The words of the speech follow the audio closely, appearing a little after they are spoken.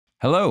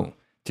Hello.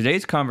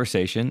 Today's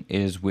conversation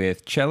is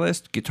with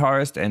cellist,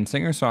 guitarist, and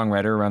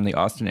singer-songwriter around the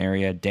Austin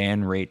area,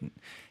 Dan Radin.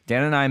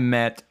 Dan and I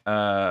met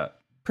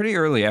pretty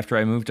early after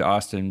I moved to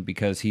Austin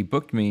because he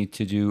booked me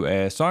to do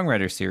a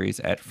songwriter series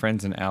at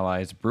Friends and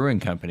Allies Brewing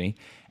Company.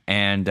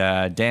 And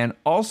Dan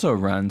also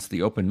runs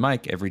the open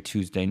mic every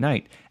Tuesday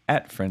night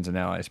at Friends and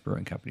Allies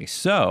Brewing Company.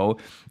 So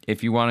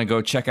if you want to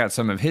go check out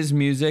some of his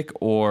music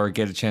or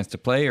get a chance to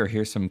play or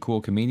hear some cool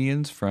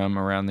comedians from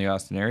around the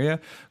Austin area,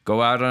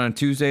 go out on a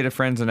Tuesday to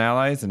Friends and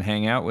Allies and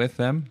hang out with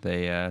them.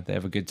 They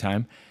have a good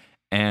time.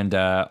 And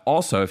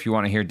also, if you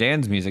want to hear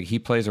Dan's music, he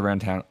plays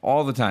around town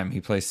all the time.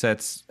 He plays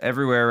sets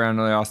everywhere around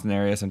the Austin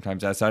area,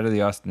 sometimes outside of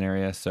the Austin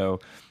area. So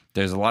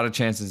there's a lot of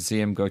chances to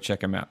see him. Go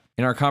check him out.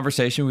 In our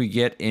conversation, we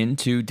get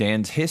into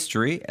Dan's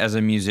history as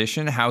a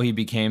musician, how he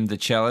became the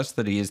cellist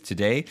that he is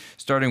today,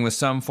 starting with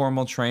some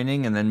formal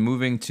training and then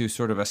moving to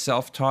sort of a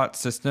self-taught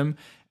system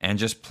and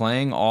just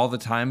playing all the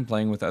time,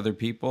 playing with other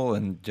people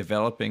and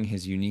developing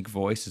his unique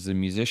voice as a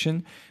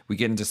musician. We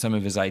get into some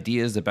of his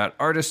ideas about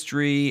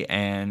artistry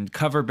and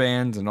cover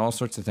bands and all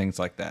sorts of things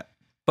like that.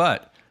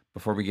 But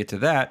before we get to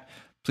that,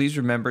 please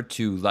remember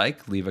to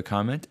leave a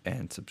comment,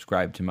 and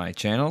subscribe to my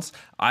channels.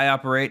 I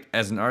operate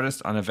as an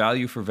artist on a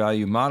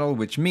value-for-value model,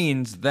 which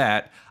means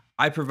that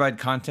I provide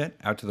content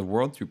out to the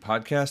world through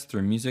podcasts,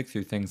 through music,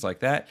 through things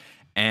like that.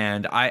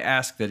 And I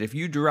ask that if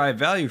you derive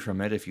value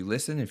from it, if you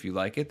listen, if you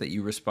like it, that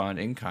you respond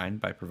in kind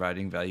by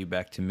providing value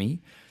back to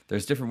me.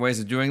 There's different ways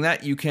of doing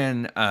that. You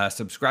can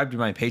subscribe to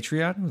my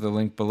Patreon with a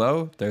link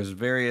below. There's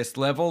various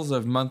levels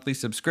of monthly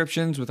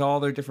subscriptions with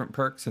all their different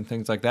perks and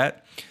things like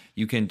that.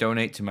 You can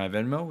donate to my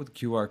Venmo with a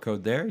QR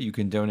code there. You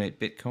can donate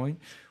Bitcoin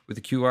with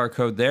a QR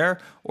code there,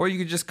 or you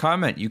can just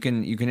comment. You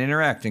can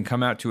interact and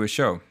come out to a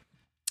show.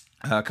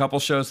 A couple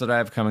shows that I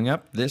have coming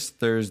up this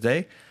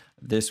Thursday.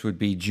 This would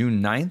be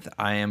June 9th.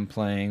 I am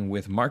playing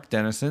with Mark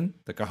Dennison,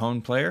 the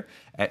cajon player,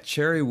 at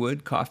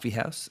Cherrywood Coffee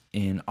House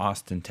in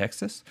Austin,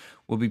 Texas.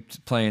 We'll be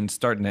playing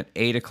starting at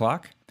 8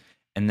 o'clock.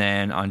 And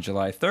then on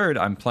July 3rd,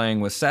 I'm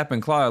playing with Sap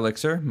and Claw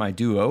Elixir, my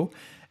duo,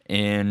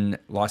 in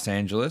Los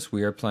Angeles.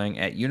 We are playing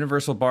at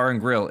Universal Bar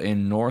and Grill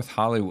in North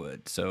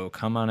Hollywood. So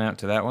come on out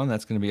to that one.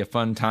 That's going to be a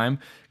fun time.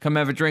 Come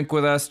have a drink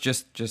with us.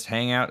 Just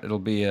hang out. It'll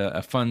be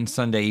a fun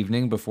Sunday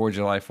evening before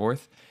July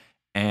 4th.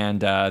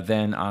 And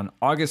then on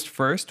August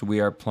 1st,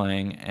 we are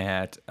playing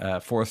at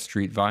 4th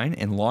Street Vine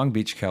in Long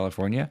Beach,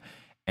 California.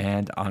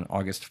 And on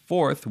August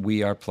 4th,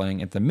 we are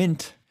playing at the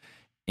Mint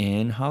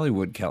in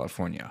Hollywood,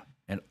 California.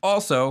 And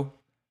also,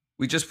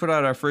 we just put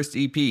out our first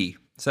EP,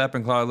 Sap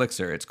and Claw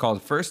Elixir. It's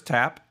called First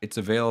Tap. It's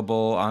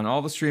available on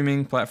all the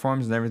streaming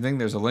platforms and everything.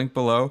 There's a link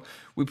below.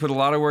 We put a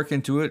lot of work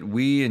into it.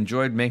 We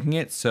enjoyed making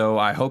it, so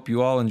I hope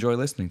you all enjoy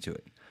listening to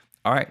it.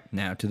 All right,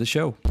 now to the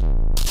show.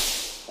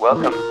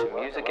 Welcome to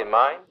Music in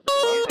Mind.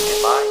 Music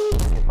in Mind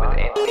with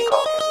Anthony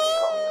Calkin.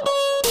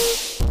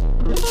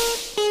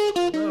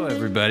 Hello,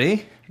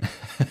 everybody.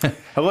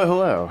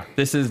 Hello.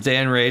 This is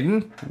Dan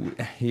Radin.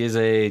 He is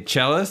a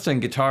cellist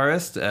and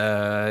guitarist,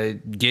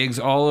 gigs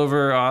all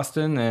over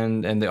Austin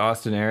and the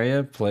Austin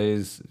area,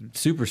 plays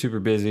super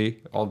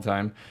busy all the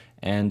time,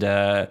 and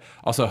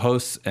also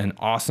hosts an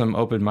awesome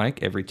open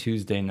mic every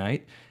Tuesday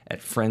night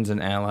at Friends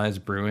and Allies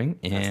Brewing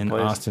in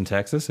Austin,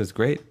 Texas. It's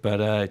great,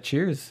 but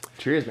cheers.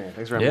 Cheers, man.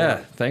 Thanks for having me. Yeah,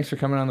 thanks for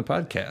coming on the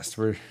podcast.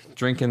 We're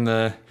drinking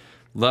the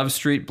Love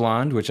Street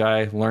Blonde, which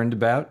I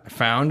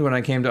found when I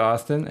came to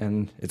Austin,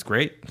 and it's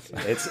great.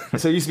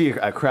 So it used to be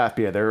a craft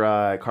beer.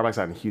 They're Carbox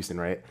out in Houston,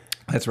 right?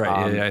 That's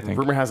right. Yeah, I think.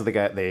 Rumor has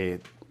it they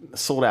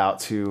sold out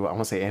to, I want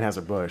to say,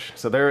 Anheuser-Busch.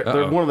 So they're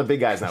one of the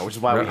big guys now, which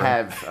is why we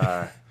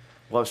have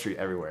Love Street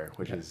everywhere,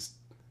 which is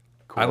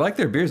cool. I like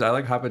their beers. I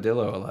like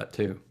Hopadillo a lot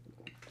too.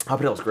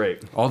 Hopadillo's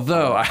great.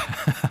 Although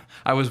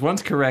I was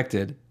once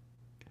corrected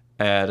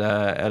at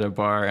a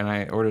bar, and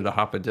I ordered a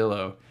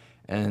Hopadillo.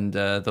 And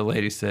the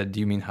lady said, "Do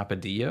you mean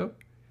Hopadillo?"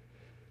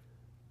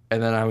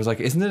 And then I was like,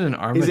 "Isn't it an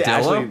armadillo?" Is it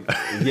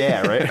actually,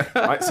 yeah,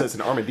 right. So it's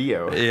an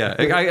armadillo. Yeah,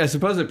 I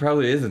suppose it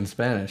probably is in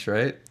Spanish,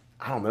 right?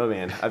 I don't know,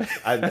 man.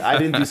 I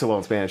didn't do so well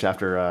in Spanish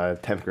after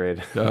 10th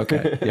grade.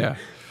 Okay, yeah.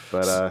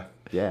 But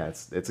yeah,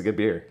 it's a good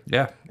beer.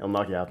 Yeah, it'll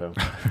knock you out though.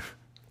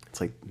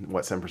 It's like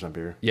 7%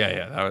 beer.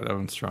 Yeah, that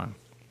one's strong.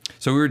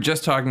 So we were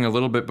just talking a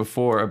little bit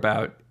before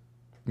about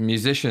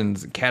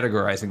musicians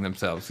categorizing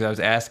themselves. So I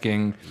was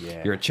asking,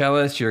 you're a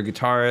cellist, you're a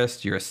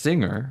guitarist, you're a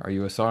singer, are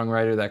you a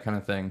songwriter, that kind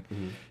of thing.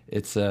 Mm-hmm.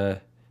 It's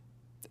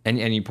and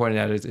you pointed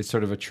out it's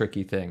sort of a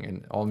tricky thing,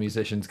 and all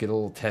musicians get a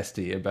little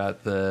testy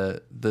about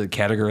the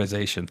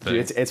categorization thing.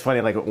 Dude, it's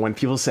funny, like when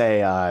people say,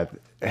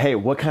 hey,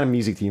 what kind of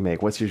music do you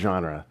make, what's your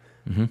genre?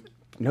 Mm-hmm.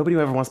 Nobody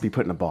ever wants to be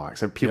put in a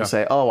box. People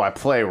say, oh, I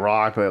play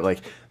rock, but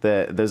like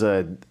there's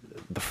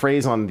the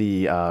phrase on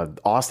the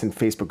Austin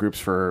Facebook groups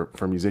for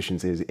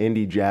musicians is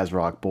indie jazz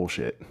rock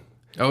bullshit.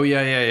 Oh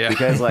yeah.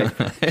 Because like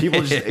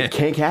people just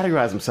can't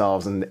categorize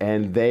themselves,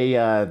 and they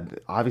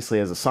obviously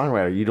as a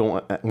songwriter you don't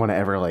want to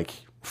ever like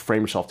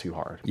frame yourself too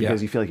hard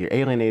because you feel like you're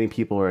alienating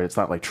people, or it's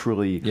not like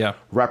truly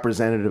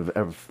representative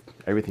of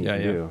everything you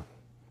do.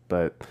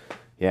 But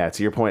Yeah,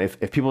 to your point,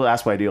 if people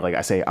ask what I do, like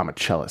I say I'm a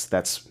cellist.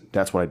 That's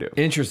what I do.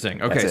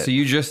 Interesting. Okay, That's so it.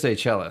 you just say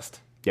cellist.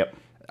 Yep.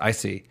 I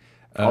see.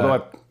 Although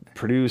I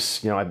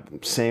produce, I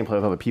sing, play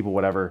with other people,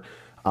 whatever.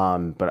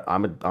 But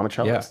I'm a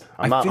cellist.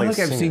 I'm I not feel like like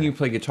a I've seen singer. you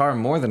play guitar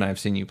more than I've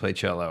seen you play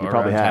cello. You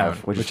probably around have,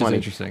 town, which is funny.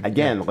 interesting.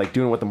 Again, like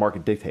doing what the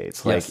market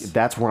dictates. Like Yes.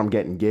 that's where I'm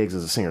getting gigs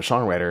as a singer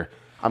songwriter.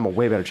 I'm a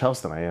way better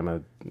cellist than I am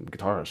a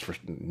guitarist, for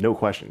no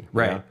question.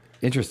 Right. know?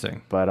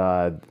 Interesting.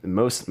 But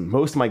most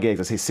of my gigs,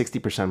 I say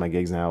 60% of my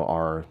gigs now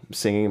are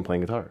singing and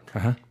playing guitar.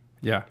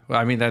 Yeah. Well,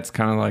 I mean, that's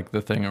kind of like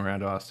the thing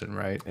around Austin,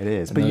 right? It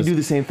is. And But you those- do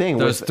the same thing.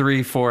 Those with,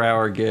 3-4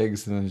 hour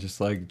gigs, and then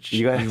just like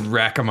You got- you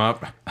rack them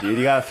up. dude,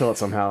 you gotta fill it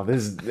somehow.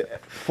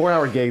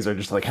 4-hour gigs are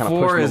just like kind of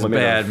 4 pushing is the limit.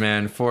 bad,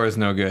 man. 4 is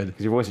no good.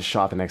 Because your voice is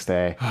shot the next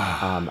day.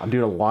 I'm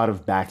doing a lot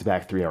of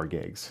back-to-back 3-hour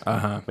gigs.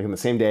 Like in the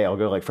same day, I'll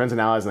go like friends and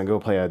allies, and then go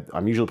play.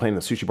 I'm usually playing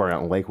the sushi bar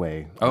out in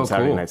Lakeway on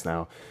Saturday cool. nights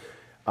now.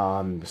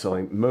 So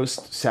like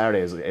most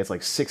Saturdays, it's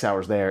like 6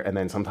 hours there, and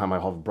then sometime I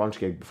have a brunch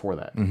gig before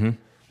that.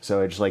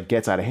 So it just like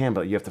gets out of hand,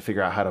 but you have to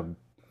figure out how to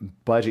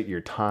budget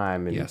your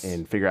time and, Yes.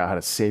 and figure out how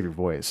to save your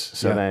voice.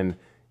 So Yeah. then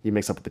you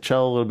mix up with the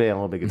cello a little bit and a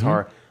little bit of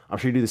guitar. I'm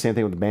sure you do the same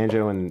thing with the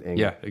banjo and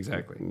Yeah,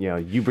 exactly.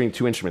 you bring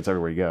 2 instruments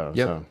everywhere you go.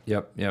 Yep.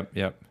 So.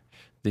 Yep.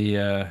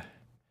 The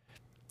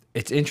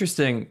it's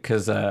interesting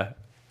because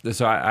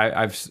so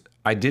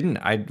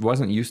I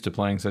wasn't used to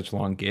playing such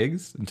long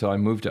gigs until I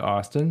moved to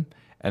Austin,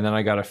 and then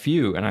I got a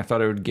few, and I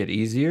thought it would get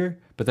easier.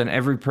 But then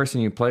every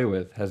person you play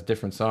with has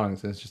different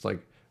songs, and it's just like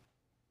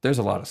there's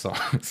a lot of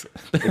songs.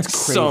 There's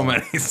so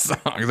many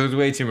songs. There's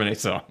way too many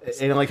songs.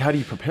 And like, how do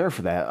you prepare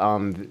for that?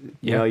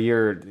 You know,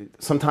 you're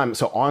sometimes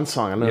so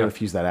OnSong. I don't know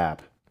if you use that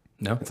app.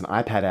 No. It's an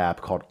iPad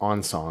app called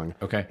OnSong.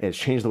 Okay. It's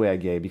changed the way I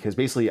gig because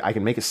basically I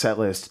can make a set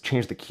list,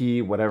 change the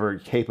key, whatever,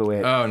 capo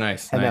it. Oh,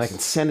 nice. And then I nice. can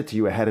send it to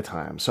you ahead of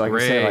time. So I can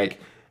say Great. like,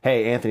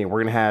 hey, Anthony,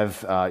 we're gonna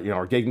have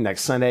our gig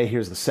next Sunday.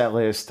 Here's the set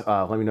list.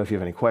 Let me know if you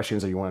have any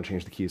questions or you want to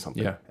change the key or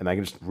something. Yeah. And I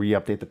can just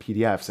re-update the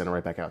PDF, send it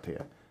right back out to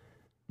you.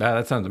 Wow,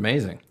 that sounds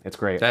amazing. It's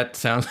great. That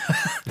sounds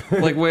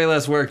like way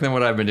less work than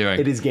what I've been doing.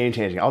 It is game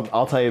changing.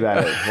 I'll tell you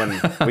about it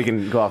when we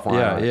can go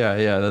offline.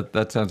 Yeah.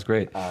 That sounds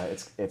great.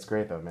 It's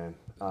great though,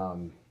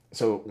 man.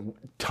 So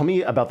tell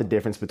me about the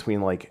difference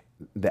between like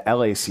the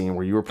LA scene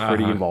where you were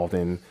pretty involved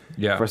in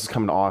Yeah. versus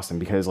coming to Austin,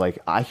 because like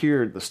I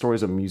hear the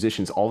stories of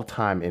musicians all the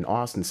time in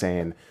Austin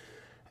saying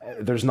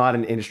there's not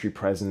an industry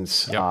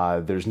presence.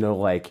 Yep. There's no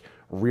like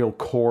real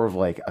core of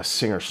like a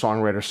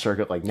singer-songwriter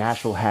circuit like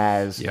Nashville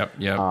has. Yep.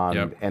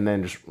 And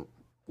then just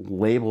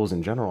labels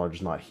in general are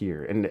just not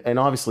here. And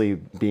obviously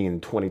being in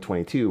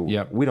 2022,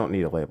 Yep. we don't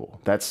need a label.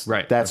 That's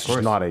Right, That's of just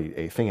course. not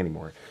a thing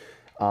anymore.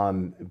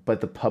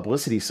 But the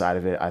publicity side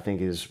of it, I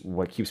think, is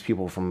what keeps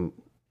people from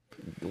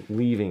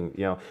leaving.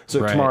 So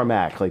Right. Tamara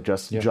Mack, like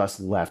just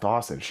left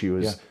Austin. She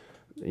was,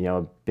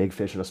 a big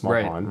fish in a small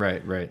pond.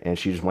 Right. And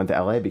she just went to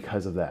LA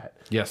because of that.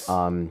 Yes.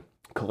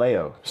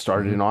 Kaleo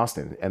started Mm-hmm. in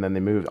Austin, and then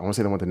they moved. I want to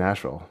say they went to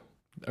Nashville,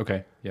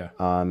 Okay. Yeah.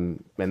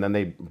 and then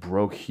they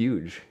broke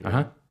huge.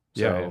 Yeah.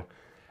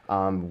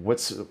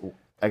 So,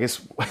 I guess,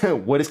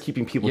 what is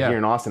keeping people Yeah. here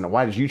in Austin? And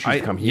why did you choose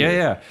to come here?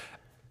 Yeah.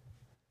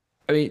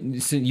 I mean,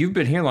 so you've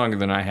been here longer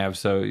than I have,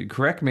 so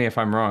correct me if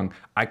I'm wrong.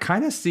 I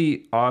kind of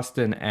see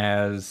Austin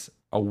as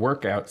a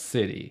workout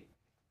city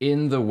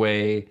in the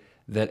way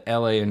that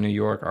LA and New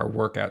York are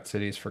workout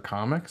cities for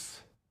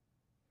comics.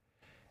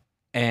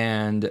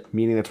 And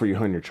Meaning that's where you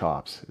hone your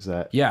chops. Is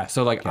that? yeah,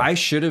 so like I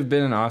should have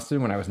been in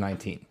Austin when I was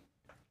 19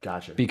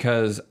 Gotcha.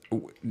 because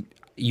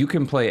you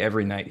can play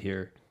every night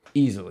here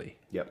easily.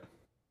 Yep.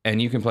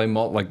 And you can play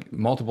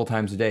multiple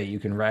times a day. You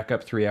can rack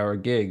up 3-hour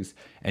gigs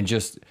and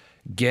just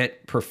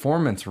get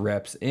performance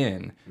reps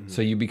in.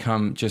 So you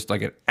become just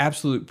like an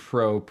absolute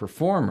pro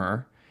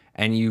performer,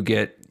 and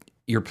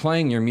you're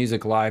playing your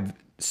music live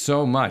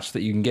so much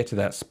that you can get to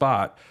that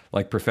spot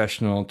like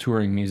professional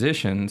touring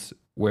musicians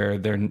where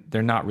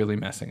they're not really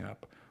messing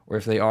up. Or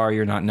if they are,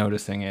 you're not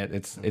noticing it.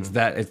 It's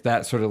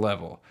that sort of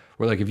level.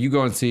 Where like if you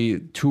go and see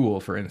Tool,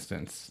 for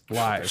instance,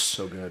 live,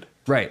 So good.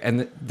 right,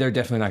 and they're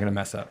definitely not going to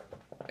mess up.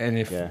 And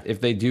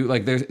if they do,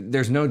 like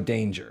there's no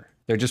danger.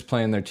 They're just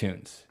playing their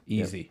tunes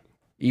easy,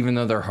 even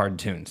though they're hard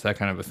tunes, that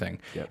kind of a thing.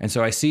 Yep. And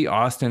so I see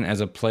Austin as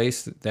a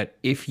place that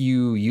if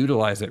you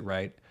utilize it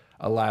right,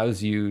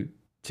 allows you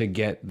to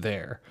get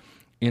there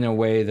in a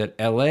way that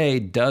LA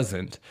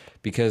doesn't,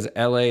 because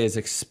LA is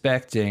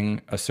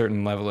expecting a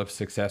certain level of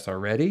success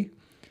already.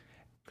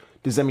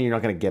 Does that mean you're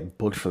not going to get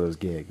booked for those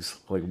gigs?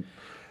 Like,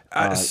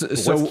 So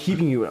what's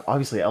keeping you?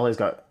 Obviously, LA's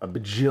got a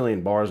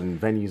bajillion bars and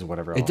venues and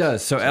whatever else. it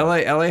does. So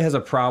LA has a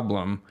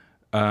problem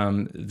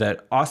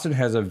that Austin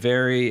has a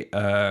very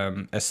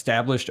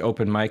established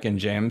open mic and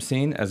jam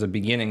scene as a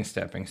beginning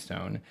stepping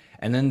stone.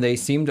 And then they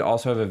seem to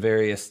also have a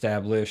very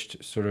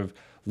established sort of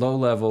low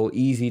level,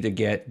 easy to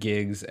get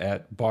gigs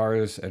at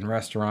bars and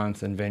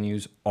restaurants and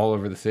venues all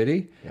over the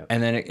city. Yep.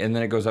 And then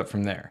it goes up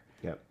from there.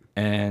 Yep.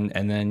 And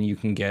then you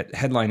can get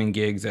headlining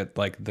gigs at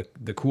like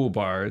the cool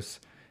bars.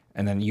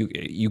 And then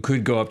you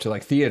could go up to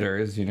like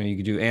theaters, you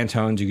could do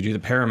Antone's, you could do the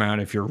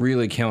Paramount if you're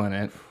really killing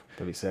it.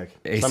 That'd be sick.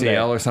 ACL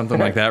Someday. or something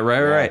like that.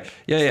 Right.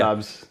 Yeah.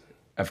 Stubbs.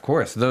 Of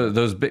course,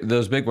 those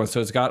big ones. So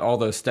it's got all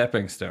those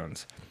stepping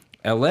stones.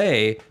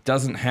 LA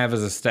doesn't have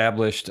as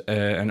established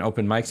an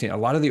open mic scene. A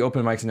lot of the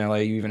open mics in LA,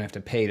 you even have to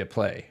pay to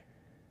play.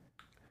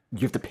 You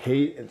have to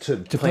pay to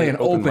Play an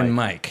open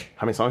mic.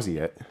 How many songs do you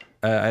get?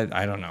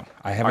 I don't know.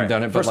 I haven't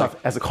done it. First but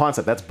off, as a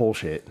concept, that's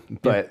bullshit.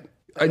 But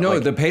I know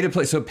the pay to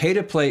play. So pay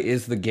to play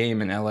is the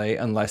game in LA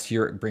unless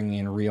you're bringing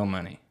in real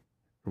money.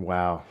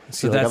 Wow.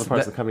 See, So like other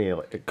parts of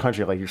the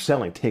country, like you're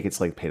selling tickets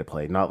like pay to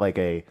play, not like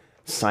a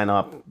sign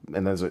up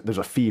and there's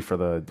a fee for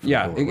the.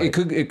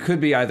 It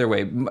could be either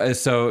way.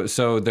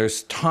 So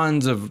there's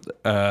tons of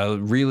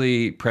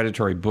really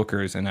predatory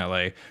bookers in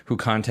LA who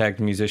contact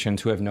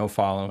musicians who have no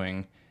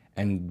following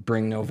and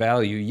bring no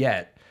value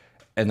yet,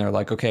 and they're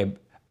like, okay,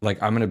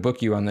 like I'm gonna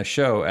book you on this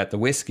show at the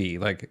Whiskey,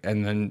 like,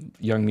 and then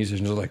young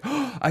musicians are like,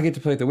 oh, I get to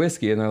play at the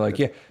Whiskey, and they're like,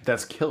 yeah,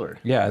 that's killer.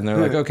 Yeah, and they're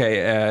like,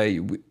 okay,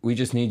 we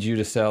just need you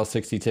to sell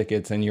 60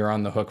 tickets, and you're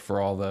on the hook for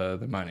all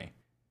the money.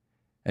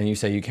 And you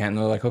say you can't, and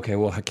they're like, okay,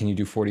 well, how can you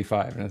do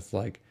 45? And it's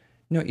like,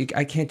 no,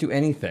 I can't do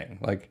anything.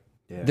 Like,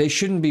 they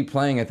shouldn't be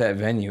playing at that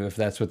venue if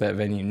that's what that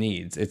venue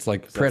needs. It's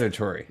like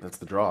predatory. That's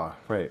the draw,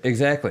 right?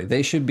 Exactly.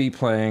 They should be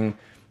playing.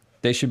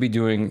 They should be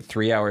doing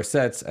 3-hour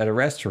sets at a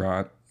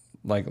restaurant,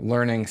 like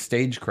learning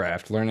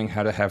stagecraft, learning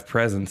how to have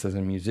presence as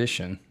a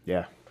musician.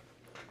 Yeah.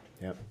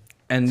 Yep.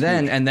 And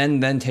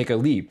then take a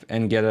leap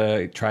and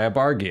try a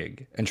bar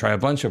gig and try a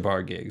bunch of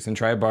bar gigs and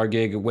try a bar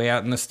gig way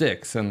out in the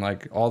sticks and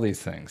like all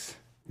these things.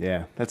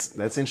 Yeah, that's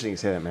interesting you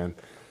say that, man.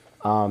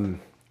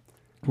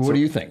 What do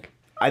you think?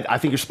 I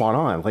think you're spot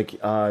on. Like,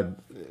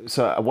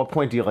 so at what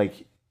point do you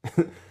like?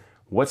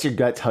 What's your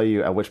gut tell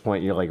you? At which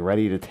point you're like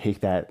ready to take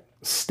that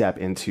step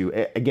into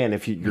again?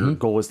 If your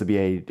goal is to be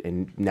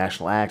a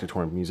national act, a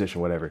touring musician,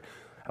 whatever.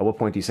 At what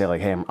point do you say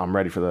like, hey, I'm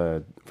ready for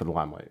the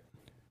limelight?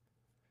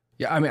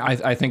 Yeah, I mean,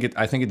 I think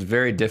it's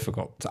very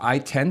difficult. I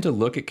tend to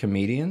look at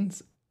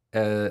comedians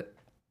as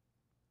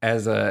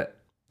a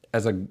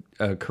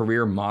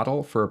career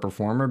model for a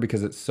performer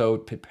because it's so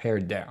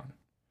pared down,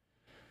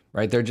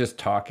 right? They're just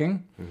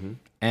talking.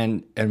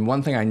 And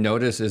one thing I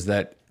notice is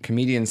that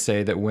comedians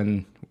say that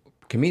when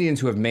comedians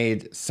who have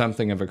made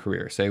something of a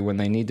career say when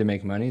they need to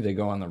make money, they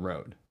go on the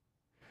road.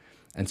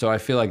 And so I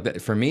feel like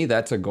that for me,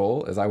 that's a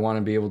goal is I want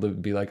to be able to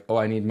be like, oh,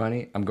 I need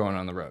money. I'm going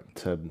on the road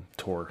to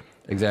tour.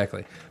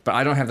 Exactly. But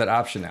I don't have that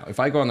option now. If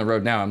I go on the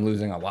road now, I'm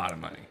losing a lot of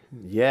money.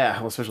 Yeah,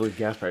 well, especially with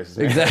gas prices.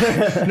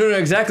 Exactly. No,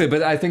 exactly.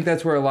 But I think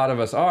that's where a lot of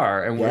us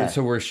are, and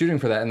so we're shooting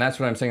for that. And that's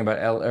what I'm saying about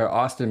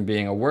Austin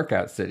being a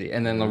workout city.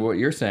 And then what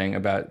you're saying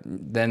about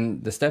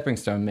then the stepping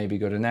stone, maybe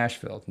go to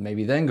Nashville,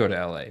 maybe then go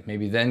to LA,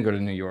 maybe then go to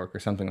New York or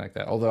something like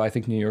that. Although I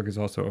think New York is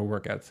also a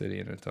workout city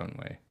in its own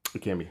way.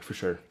 It can be for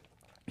sure.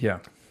 Yeah,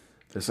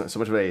 there's so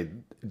much of a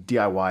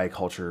DIY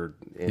culture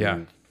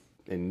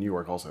in New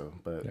York also.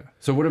 But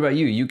so what about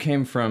you? You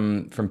came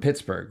from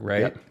Pittsburgh,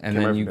 right? Yep. And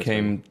then you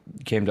came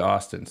to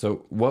Austin.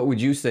 So what would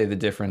you say the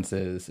difference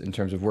is in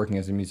terms of working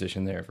as a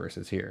musician there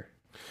versus here?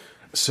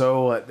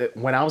 So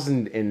when I was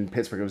in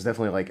Pittsburgh, it was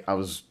definitely like I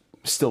was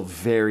still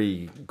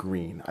very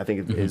green. I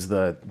think it is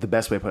the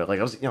best way to put it. Like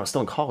I was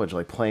still in college,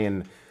 like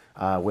playing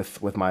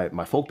with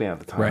my folk band at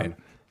the time. Right.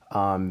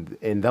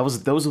 And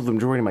those were the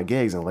majority of my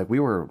gigs, and like we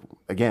were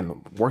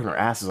again working our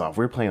asses off.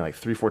 We were playing like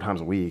 3-4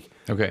 times a week.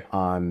 Okay.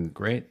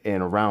 Great.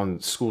 And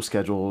around school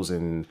schedules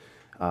and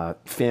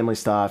family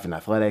stuff and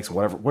athletics and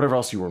whatever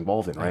else you were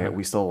involved in, right?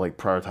 We still like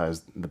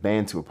prioritized the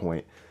band to a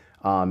point.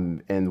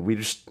 And we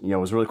just it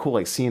was really cool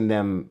like seeing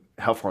them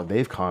how far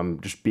they've come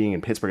just being in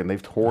Pittsburgh, and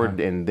they've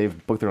toured and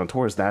they've booked their own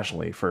tours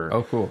nationally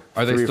for cool.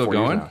 Are they still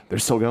going? They're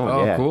still going.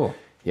 Oh, yeah. Cool.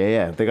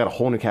 Yeah. They got a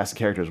whole new cast of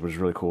characters, which is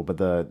really cool. But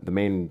the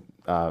main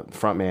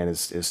front man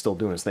is still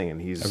doing his thing,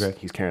 and he's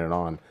carrying it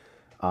on.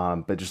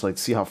 But just like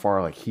see how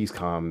far like he's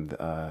come,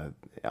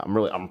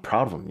 I'm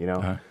proud of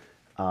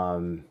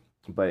him,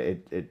 but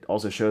it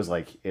also shows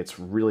like it's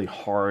really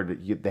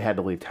hard. They had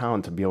to leave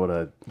town to be able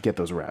to get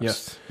those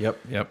reps. Yes.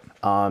 Yep.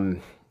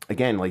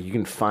 Again, like you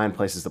can find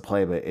places to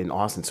play, but in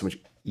Austin, it's so much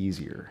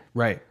easier.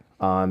 Right.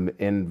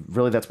 And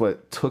really that's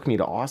what took me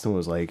to Austin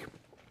was like,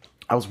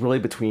 I was really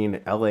between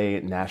LA,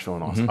 Nashville,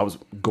 and Austin. I was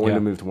going to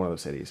move to one of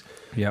those cities.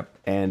 Yep.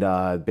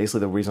 And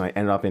basically the reason I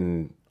ended up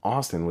in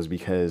Austin was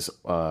because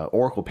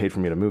Oracle paid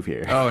for me to move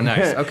here. Oh,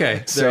 nice.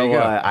 Okay. So there you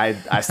go.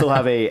 I still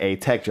have a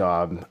tech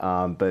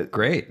job, but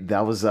great.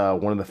 That was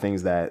one of the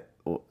things that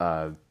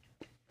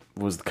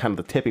was kind of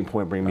the tipping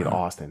point bringing me to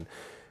Austin.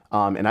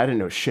 And I didn't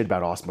know shit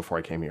about Austin before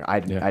I came here.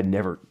 I'd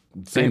never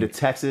been to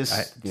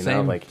Texas.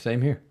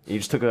 Same here. You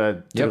just took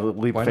a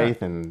leap of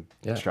faith and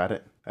Yeah. tried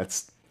it.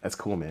 That's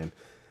cool, man.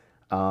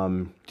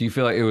 Do you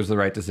feel like it was the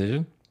right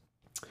decision?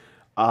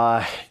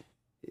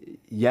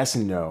 Yes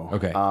and no.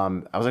 Okay.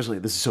 I was actually,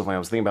 this is so funny. I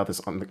was thinking about this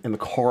in the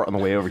car on the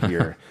way over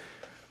here.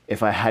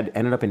 If I had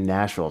ended up in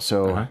Nashville.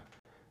 So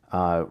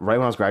right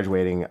when I was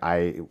graduating,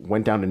 I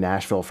went down to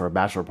Nashville for a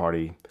bachelor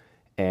party,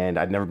 and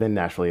I'd never been to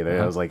Nashville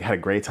either. I was like, had a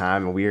great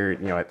time, and we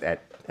were,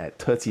 at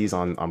Tootsie's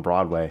on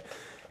Broadway.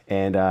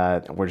 and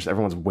we're just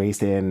everyone's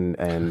wasted,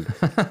 and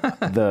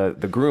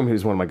the groom,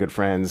 who's one of my good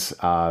friends,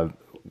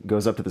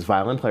 goes up to this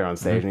violin player on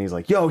stage, and he's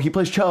like, "Yo, he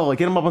plays cello. Like,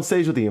 get him up on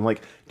stage with you." I'm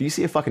like, "Do you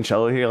see a fucking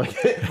cello here? Like,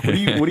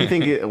 what do you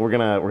think we're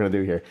gonna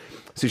do here?"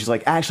 So she's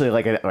like, "Actually,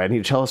 like, I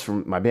need a cellist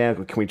from my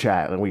band. Can we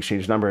chat?" And we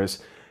exchange numbers.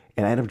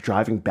 And I ended up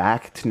driving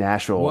back to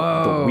Nashville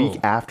the week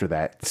after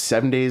that,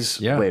 7 days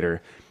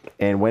later,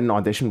 and went and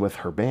auditioned with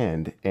her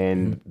band.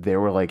 And they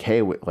were like,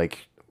 "Hey,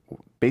 like."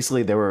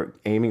 Basically, they were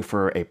aiming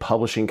for a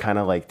publishing kind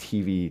of like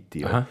TV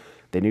deal.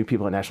 They knew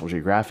people at National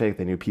Geographic.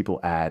 They knew people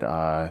at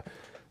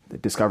the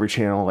Discovery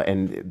Channel.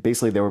 And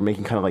basically, they were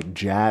making kind of like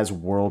jazz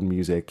world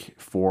music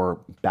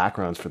for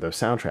backgrounds for those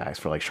soundtracks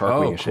for like Shark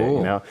Week and shit,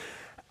 you know?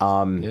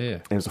 And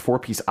it was a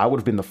 4-piece. I would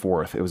have been the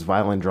 4th. It was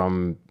violin,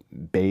 drum,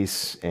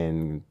 bass,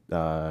 and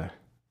I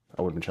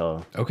would have been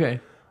cello.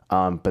 Okay.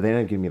 But they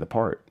didn't give me the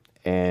part.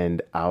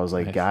 And I was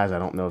like, guys, I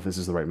don't know if this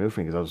is the right move for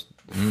me because I was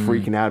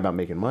freaking out about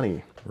making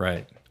money.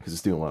 Right. Because of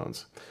student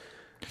loans.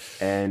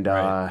 And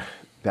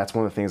that's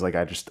one of the things, like,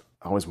 I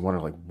always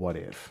wonder, like, what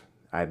if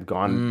I had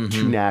gone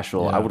to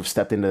Nashville, I would have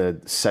stepped into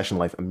session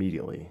life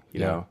immediately, you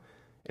know?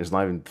 It's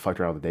not even fucked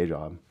around with the day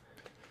job.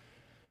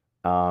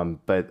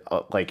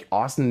 But like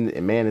Austin,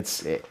 man,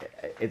 it's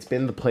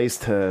been the place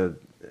to,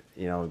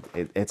 you know,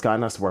 it's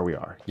gotten us to where we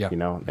are, you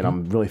know? And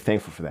I'm really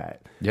thankful for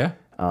that. Yeah.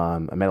 I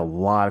met a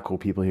lot of cool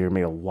people here,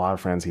 made a lot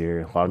of friends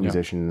here, a lot of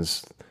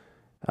musicians,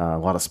 a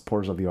lot of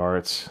supporters of the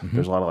arts.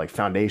 There's a lot of like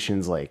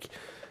foundations like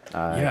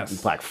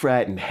Black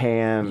Fret and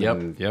Ham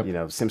and you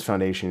know, Sims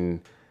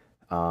Foundation.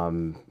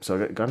 So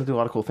I got to do a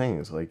lot of cool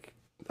things. Like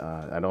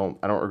I don't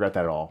regret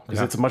that at all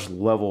because it's a much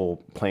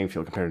level playing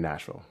field compared to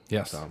Nashville.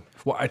 Yes. So.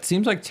 Well, it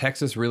seems like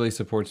Texas really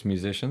supports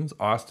musicians,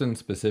 Austin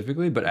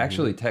specifically, but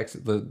actually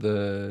Texas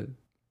the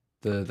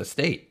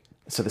state.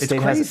 So the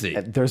state has,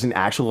 there's an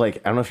actual, like,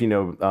 I don't know if you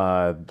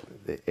know,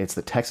 it's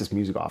the Texas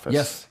Music Office.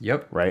 Yes.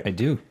 Yep. Right. I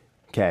do.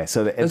 Okay.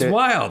 So it's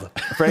wild.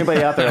 For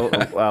anybody out there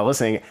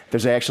listening,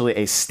 there's actually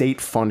a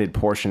state-funded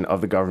portion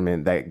of the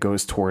government that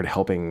goes toward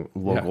helping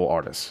local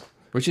artists.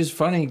 Which is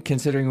funny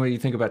considering what you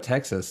think about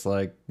Texas,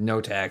 like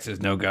no taxes,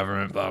 no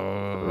government, blah,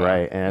 blah, blah, blah.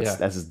 Right. And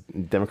that's as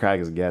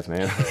democratic as it gets,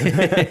 man.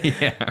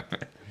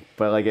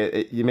 But like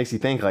it makes you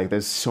think, like,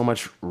 there's so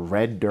much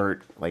red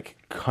dirt, like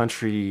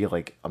country,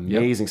 like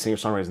amazing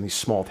singer-songwriters in these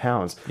small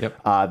towns.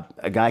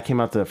 A guy came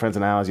out to Friends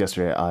and Allies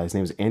yesterday. His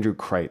name is Andrew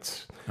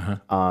Kreitz.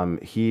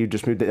 He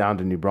just moved down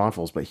to New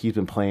Braunfels, but he's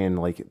been playing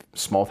like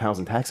small towns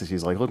in Texas.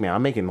 He's like, "Look, man,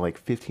 I'm making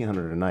like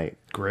 $1,500 a night."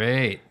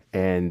 Great.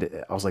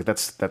 And I was like,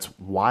 that's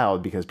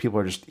wild because people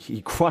are just,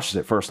 he crushes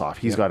it. First off,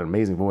 he's got an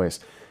amazing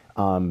voice.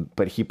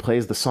 But he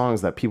plays the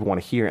songs that people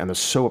want to hear, and they're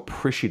so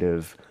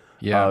appreciative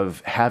of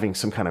having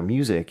some kind of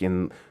music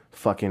in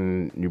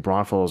fucking New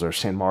Braunfels or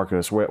San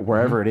Marcos,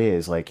 wherever it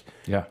is, like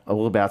a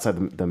little bit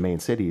outside the main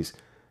cities.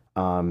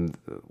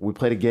 We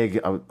played a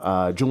gig,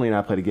 Julie and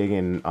I played a gig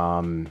in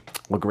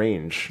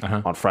LaGrange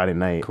on Friday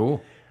night.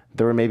 Cool.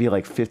 There were maybe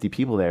like 50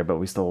 people there, but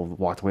we still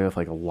walked away with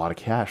like a lot of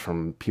cash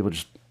from people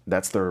just,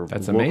 that's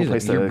amazing.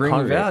 Place You're to bringing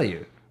congregate.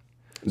 Value.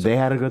 They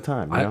had a good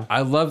time. You know?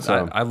 I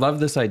love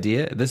this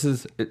idea. This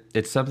is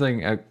it's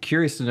something. I'm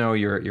curious to know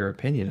your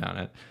opinion on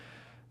it.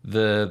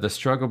 The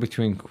struggle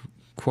between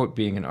quote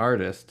being an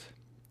artist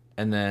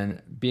and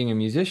then being a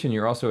musician.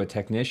 You're also a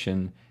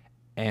technician,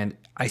 and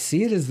I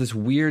see it as this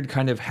weird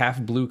kind of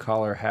half blue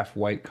collar, half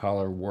white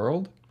collar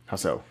world. How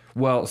so?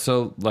 Well,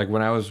 so like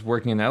when I was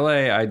working in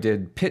LA, I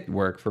did pit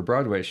work for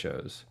Broadway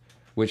shows,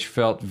 which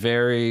felt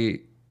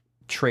very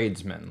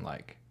tradesman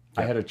like.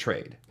 I had a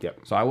trade.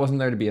 So I wasn't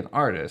there to be an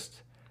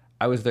artist.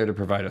 I was there to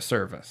provide a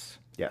service.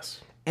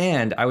 Yes.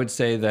 And I would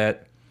say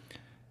that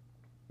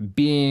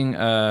being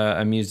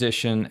a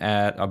musician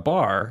at a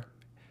bar,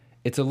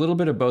 it's a little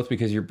bit of both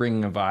because you're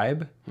bringing a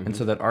vibe. And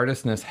so that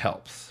artistness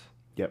helps.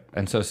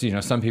 And so, you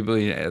know, some people,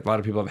 a lot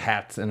of people have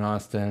hats in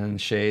Austin,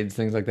 shades,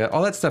 things like that.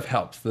 All that stuff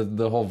helps,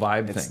 the whole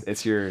vibe thing.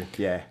 It's your,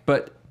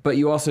 But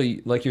you also,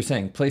 like you're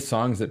saying, play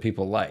songs that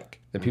people like,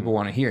 that people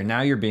want to hear.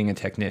 Now you're being a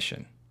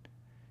technician.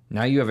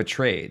 Now you have a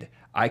trade.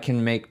 I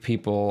can make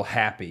people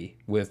happy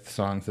with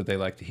songs that they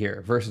like to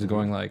hear versus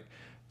going like,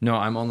 no,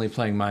 I'm only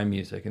playing my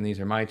music and these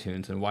are my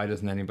tunes. And why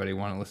doesn't anybody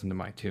want to listen to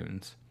my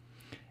tunes?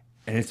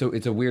 And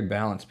it's a weird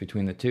balance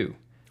between the two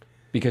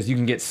because you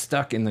can get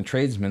stuck in the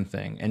tradesman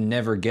thing and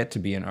never get to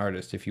be an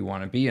artist if you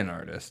want to be an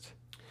artist.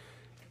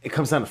 It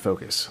comes down to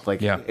focus.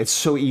 Like it's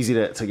so easy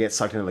to get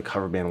sucked into the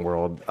cover band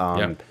world.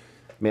 Man,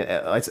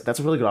 that's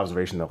a really good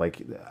observation though.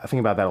 Like I think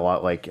about that a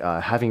lot, like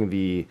having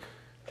the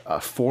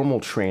formal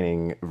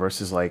training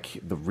versus like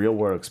the real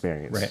world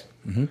experience,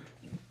 right?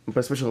 But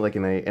especially like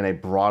in a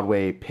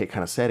Broadway pit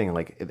kind of setting,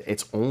 like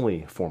it's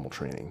only formal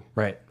training,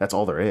 right? That's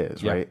all there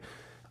is, right?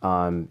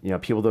 You know,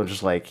 people don't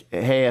just like,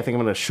 hey, I think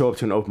I'm going to show up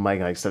to an open mic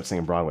and like start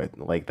singing Broadway.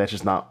 Like that's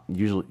just not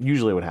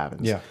usually what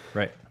happens. Yeah,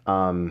 right.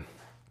 I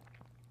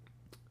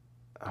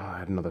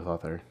had another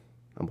thought there.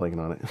 I'm blanking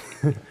on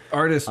it.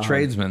 Artist,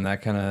 tradesman,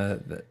 that kind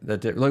of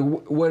like.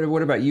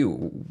 What about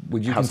you?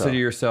 Would you consider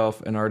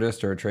yourself an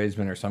artist or a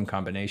tradesman or some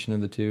combination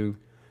of the two?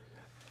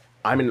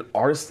 I'm an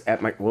artist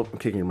at my. Well, I'm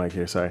kicking your mic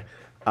here. Sorry.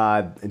 I'm an artist at my core.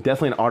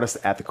 Definitely an artist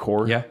at the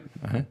core. Yeah.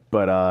 Uh-huh.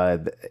 But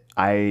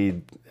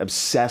I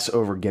obsess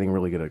over getting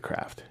really good at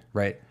craft.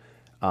 Right.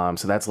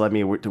 So that's led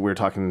me. We're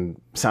talking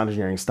sound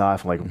engineering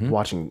stuff, like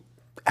watching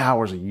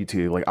hours of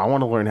YouTube. Like I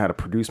want to learn how to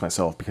produce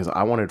myself because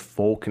I wanted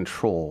full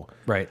control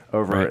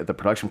over the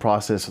production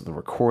process, the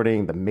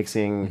recording, the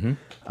mixing.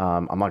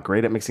 I'm not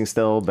great at mixing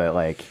still, but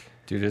like,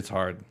 dude, it's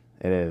hard.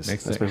 It is,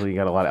 especially you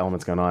got a lot of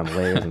elements going on.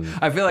 Layers and,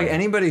 I feel like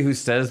anybody who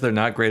says they're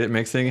not great at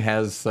mixing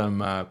has some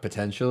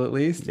potential at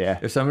least. Yeah.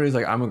 If somebody's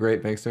like, I'm a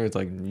great mixer, it's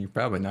like, you're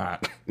probably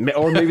not.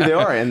 Or maybe they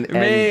are. And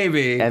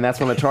maybe. And that's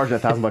when they're charging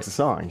 $1,000 a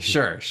song.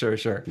 Sure.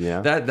 Yeah.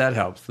 That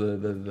helps,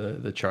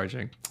 the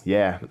charging.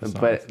 Yeah.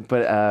 But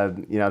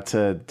you know,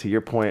 to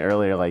your point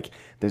earlier, like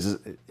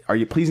are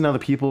you pleasing other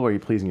people or are you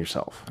pleasing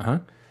yourself? Uh-huh.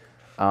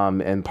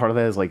 And part of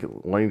that is like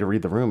learning to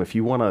read the room. If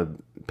you want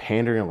to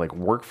pander and like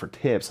work for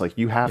tips, like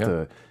you have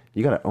to...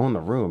 You got to own the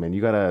room and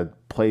you got to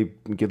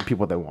give the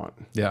people what they want.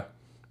 Yeah.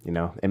 You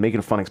know, and make it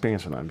a fun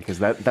experience for them because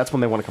that's when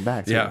they want to come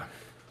back. Too. Yeah.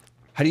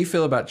 How do you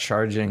feel about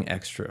charging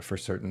extra for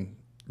certain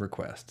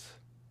requests?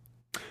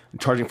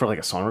 Charging for like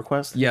a song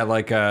request? Yeah,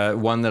 like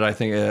one that I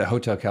think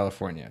Hotel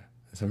California.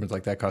 Someone's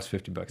like, that costs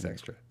 $50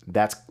 extra.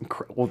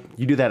 Well,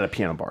 you do that at a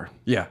piano bar.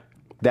 Yeah.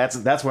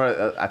 That's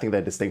where I think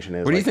that distinction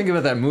is. What do you think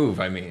about that move?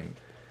 I mean,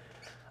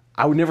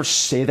 I would never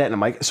say that in a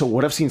mic. So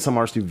what I've seen some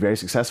artists do very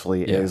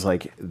successfully is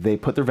like they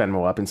put their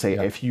Venmo up and say,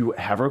 if you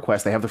have a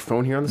request, they have their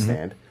phone here on the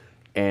stand,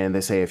 and they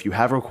say, if you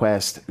have a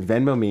request,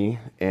 Venmo me,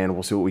 and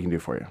we'll see what we can do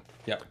for you.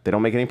 Yeah. They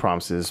don't make any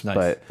promises,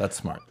 but that's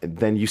smart.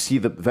 Then you see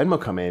the Venmo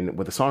come in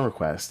with a song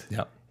request,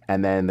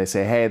 and then they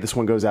say, hey, this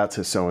one goes out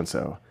to so and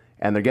so,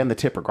 and they're getting the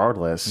tip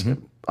regardless.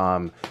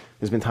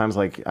 There's been times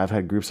like I've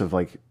had groups of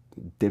like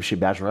dipshit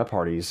bachelorette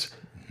parties.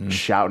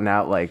 Shouting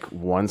out like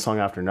one song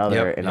after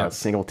another, and a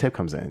single tip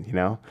comes in, you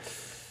know.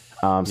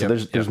 So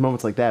there's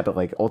moments like that, but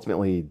like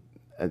ultimately,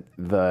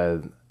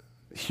 the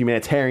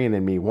humanitarian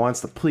in me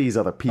wants to please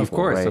other people.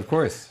 Of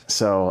course.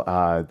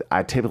 So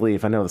I typically,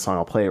 if I know the song,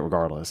 I'll play it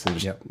regardless, and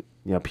just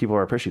you know, people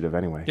are appreciative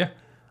anyway. Yeah.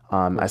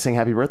 I sang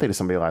 "Happy Birthday" to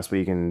somebody last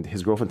week, and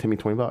his girlfriend tipped me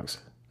 $20.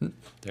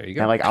 There you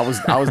go. And like I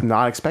was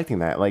not expecting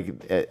that.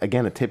 Like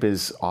again, a tip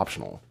is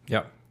optional.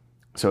 Yeah.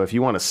 So if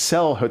you want to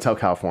sell Hotel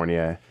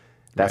California.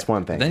 That's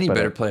one thing. Then you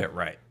better play it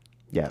right.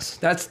 Yes.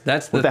 That's the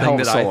thing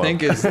that I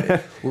think is... No.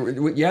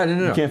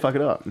 You can't fuck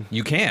it up.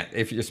 You can't.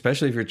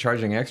 Especially if you're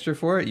charging extra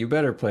for it, you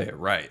better play it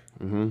right.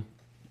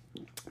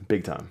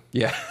 Big time.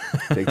 Yeah.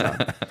 Big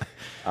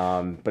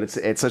time. But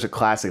it's such a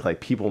classic. Like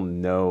people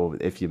know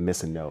if you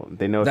miss a note.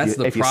 They know that's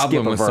if you skip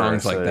a verse. That's the problem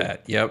with songs like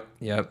that.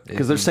 Yep.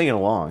 Because they're singing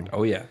along.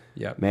 Oh, yeah.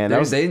 Man,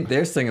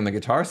 they're singing the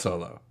guitar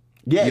solo.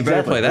 Yeah, you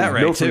better play that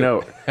right, note too.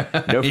 Note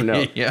for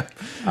note. Yeah.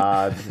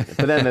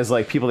 But then there's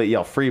like people that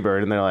yell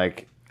Freebird, and they're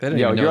like,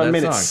 yo, you're on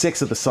minute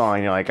 6 of the song.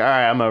 And you're like, all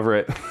right, I'm over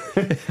it.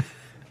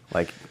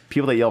 Like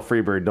people that yell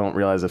Freebird don't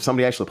realize if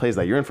somebody actually plays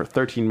that, you're in for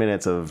 13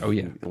 minutes of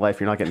life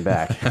you're not getting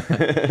back.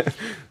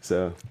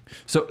 So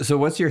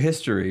what's your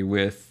history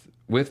with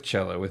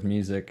cello, with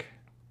music?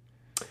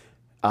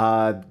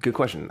 Good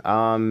question.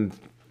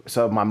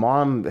 So my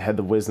mom had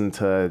the wisdom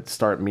to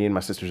start me and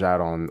my sisters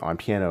out on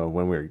piano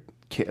when we were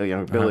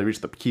barely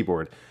reached the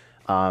keyboard.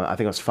 I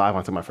think I was 5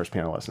 when I took my first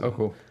piano lesson. Oh,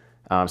 cool.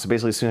 So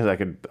basically, as soon as I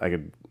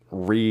could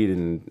read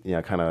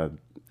and kind of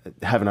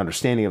have an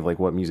understanding of like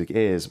what music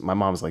is, my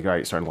mom was like, "All right,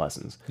 you're starting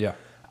lessons." Yeah.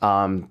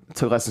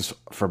 Took lessons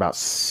for about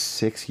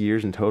 6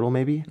 years in total,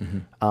 maybe.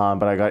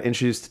 But I got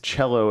introduced to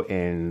cello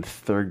in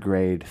 3rd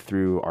grade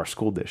through our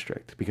school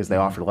district because they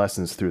offered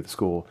lessons through the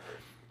school.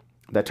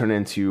 That turned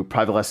into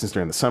private lessons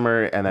during the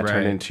summer, and that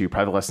turned into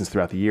private lessons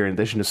throughout the year in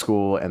addition to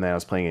school. And then I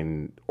was playing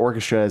in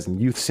orchestras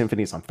and youth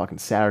symphonies on fucking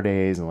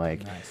Saturdays, and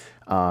like,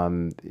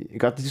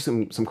 got to do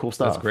some cool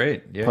stuff. That's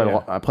great.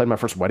 Yeah, I played my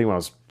first wedding when I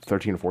was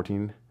 13 or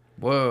 14.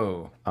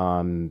 Whoa.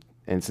 And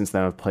since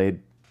then I've played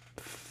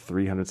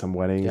 300 some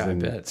weddings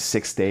in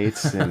 6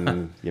 states,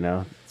 and you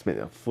know, it's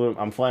been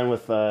I'm flying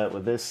with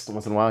this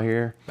once in a while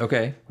here.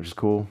 Okay. Which is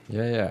cool.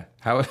 Yeah.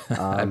 How?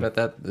 I bet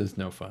that is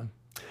no fun.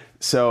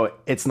 So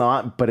it's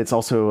not, but it's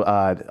also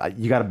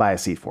you got to buy a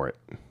seat for it.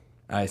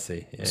 I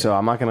see. Yeah, so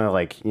I'm not gonna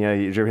like, you know,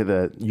 you ever hear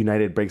the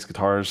United Breaks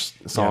Guitars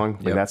song,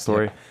 like that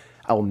story? Yep.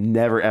 I will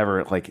never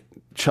ever like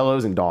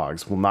cellos and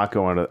dogs will not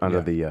go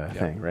under the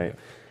thing, right?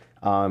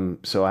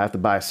 So I have to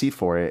buy a seat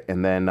for it,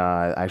 and then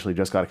I actually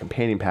just got a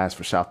companion pass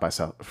for Southwest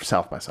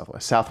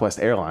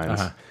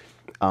Airlines,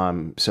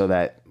 so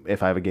that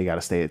if I have a gig out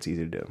of state, it's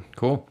easy to do.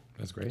 Cool.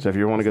 That's great. So if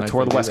you want to go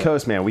tour the West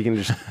Coast, man, we can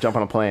just jump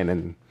on a plane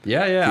and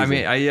I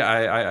mean,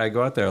 I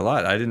go out there a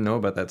lot. I didn't know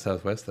about that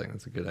Southwest thing.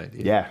 That's a good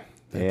idea.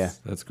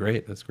 That's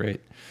great. That's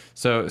great.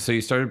 So you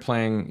started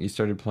playing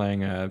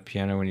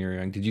piano when you were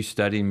young. Did you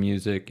study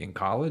music in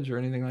college or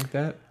anything like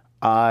that?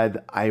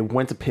 I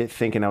went to Pitt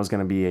thinking I was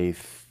going to be a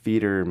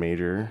theater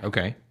major.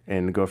 Okay.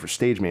 And go for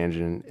stage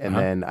management, and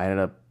then I ended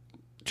up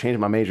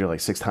changing my major like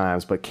 6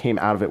 times, but came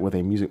out of it with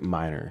a music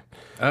minor.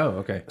 Oh,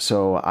 okay.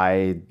 So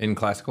in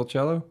classical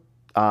cello?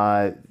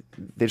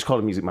 they just called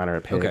it a music minor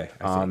at Pitt. Okay,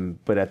 I see.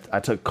 But I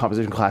took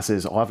composition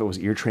classes. A lot of it was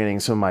ear training.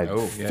 Some of my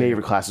yeah,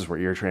 favorite classes were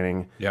ear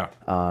training. Yeah.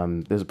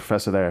 There's a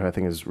professor there who I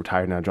think is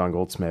retired now, John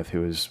Goldsmith,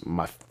 who is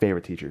my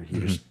favorite teacher. He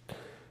just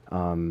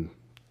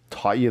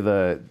taught you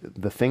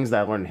the things that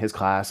I learned in his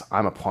class.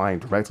 I'm applying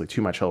directly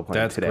to my cello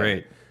playing That's today.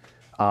 great.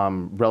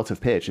 Relative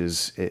pitch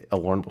is a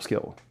learnable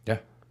skill. Yeah.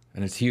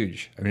 And it's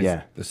huge. I mean,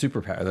 Yeah. it's the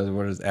superpower. That's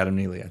what is Adam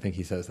Neely? I think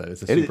he says that.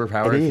 It's a It-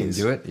 superpower it if you is.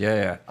 can do it. Yeah,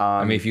 yeah.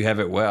 I mean, if you have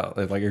it well,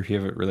 like if you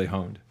have it really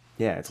honed.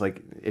 Yeah, it's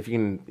like if you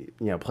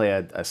can, play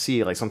a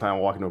C. Like sometimes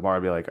I'll walk into a bar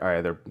and be like, all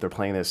right, they're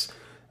playing this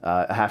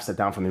a half step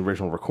down from the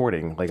original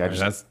recording. Like I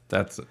just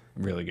That's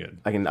really good.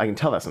 I can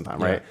tell that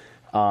sometimes, right?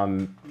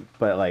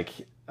 But like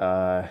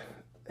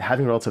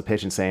having relative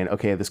pitch and saying,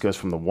 okay, this goes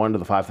from the 1 to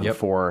the 5 to the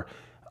 4.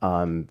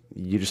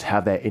 You just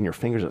have that in your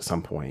fingers at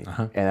some point.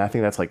 And I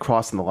think that's like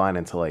crossing the line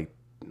into like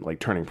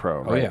turning pro.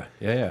 Oh, right?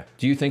 yeah.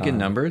 Do you think in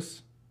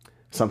numbers?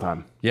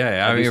 Sometime.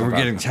 Yeah. I mean, we're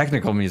getting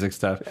technical music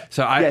stuff.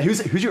 So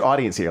Who's your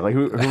audience here? Like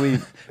who we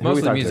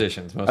mostly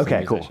musicians.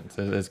 Okay, cool.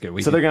 That's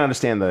good. So they're gonna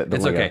understand the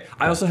It's lingo. okay.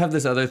 I also have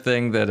this other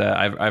thing that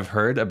I've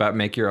heard about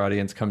make your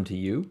audience come to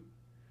you.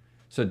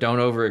 So don't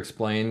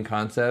over-explain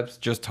concepts.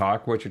 Just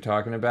talk what you're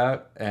talking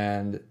about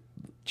and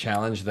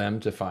challenge them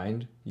to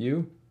find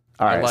you.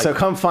 All right, so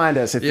come find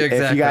us if, Yeah, if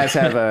exactly. you guys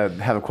have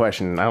a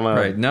question. I don't know.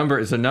 Right,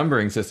 it's a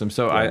numbering system.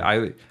 So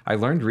I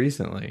learned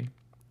recently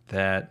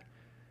that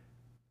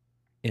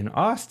in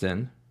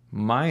Austin,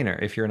 minor,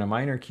 if you're in a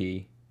minor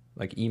key,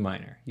 like E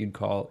minor, you'd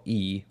call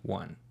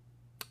E1.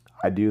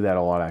 I do that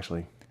a lot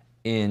actually.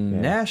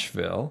 In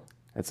Nashville,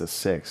 It's a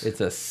 6.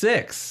 it's a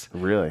 6.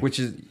 Really? Which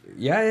is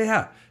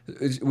yeah.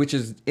 Which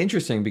is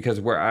interesting because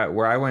where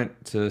I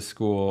went to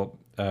school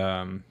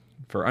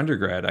for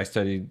undergrad, I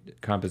studied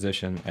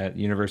composition at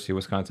University of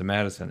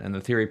Wisconsin-Madison, and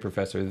the theory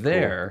professor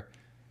there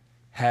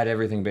had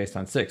everything based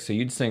on 6. So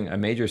you'd sing a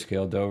major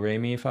scale, do, re,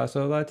 mi, fa,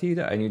 sol, la, ti,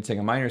 da, and you'd sing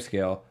a minor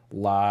scale,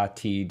 la,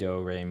 ti, do,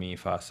 re, mi,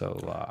 fa, sol,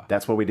 la.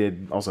 That's what we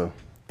did also.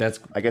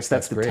 I guess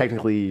that's the great.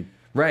 technically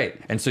Right.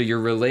 And so you're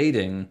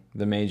relating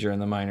the major and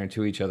the minor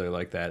to each other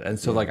like that. And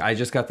so like I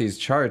just got these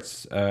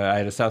charts. I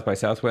had a South by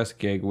Southwest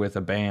gig with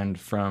a band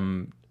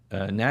from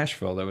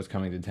Nashville that was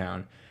coming to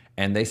town,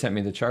 and they sent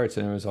me the charts,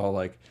 and it was all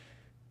like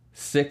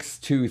 6,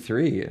 2,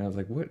 3, and I was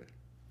like, what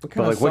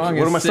kind of song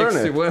what is am I 6?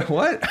 starting at?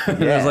 What?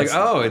 And I was like,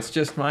 oh, it's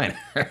just mine.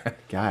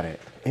 got it.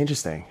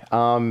 Interesting.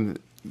 Man,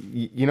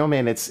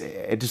 it's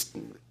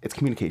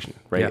communication,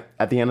 right? Yeah.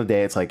 At the end of the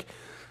day, it's like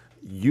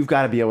you've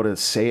got to be able to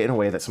say it in a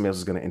way that somebody else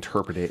is going to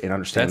interpret it and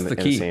understand That's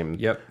the in key. the same.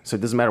 Yep. So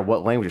it doesn't matter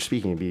what language you're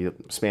speaking, be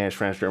it Spanish,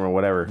 French, German,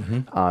 whatever,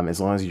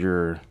 as long as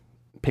you're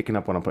picking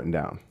up what I'm putting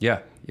down. Yeah.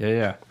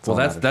 Well, all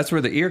that that's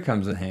where the ear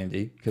comes in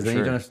handy, because then you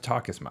sure. don't have to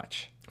talk as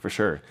much. For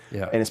sure.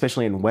 Yeah. And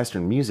especially in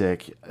Western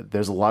music,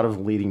 there's a lot of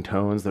leading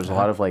tones. There's a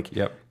lot of like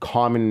Yep.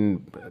 common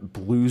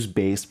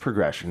blues-based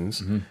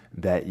progressions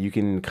that you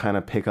can kind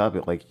of pick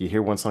up. Like you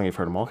hear one song, you've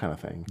heard them all kind of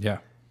thing. Yeah.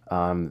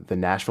 The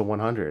Nashville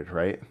 100,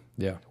 right?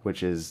 Yeah.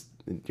 Which is,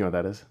 do you know what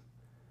that is?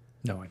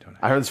 No, I don't.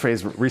 I heard this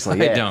phrase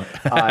recently. I Yeah.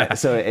 don't.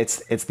 So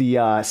it's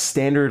the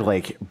standard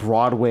like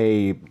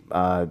Broadway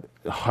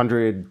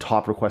 100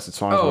 top requested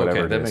songs Oh, or whatever.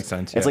 okay, it that is. makes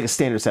sense, It's yeah. like a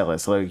standard set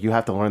list. So like you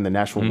have to learn the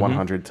Nashville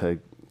 100 to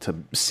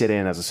sit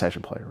in as a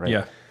session player, right?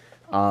 Yeah.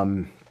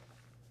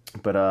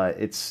 But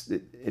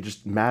it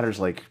just matters.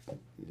 Like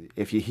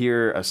if you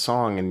hear a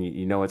song and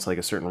you know it's like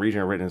a certain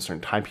region or written in a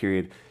certain time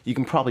period, you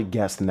can probably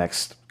guess the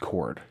next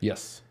chord.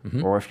 Yes.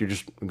 Or if you're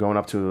just going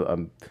up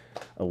to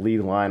a lead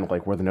line,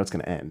 like where the note's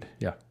going to end.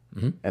 Yeah.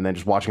 And then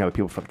just watching other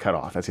people for the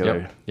cutoff. That's the Yep.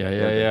 other. Yeah.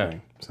 the other Yeah.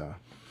 thing.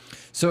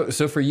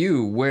 So for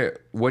you,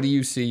 what do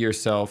you see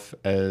yourself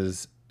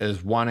as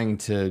wanting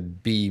to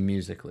be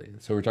musically?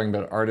 So we're talking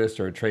about an artist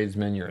or a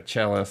tradesman. You're a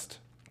cellist.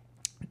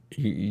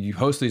 You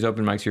host these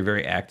open mics. You're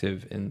very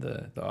active in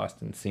the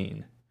Austin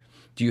scene.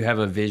 Do you have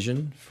a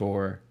vision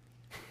for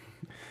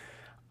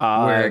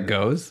where it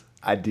goes?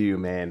 I do,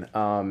 man.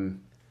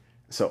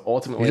 So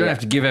ultimately, You don't have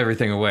to give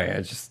everything away.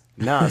 I just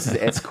No,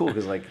 it's cool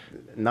because like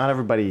not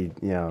everybody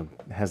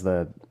has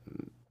the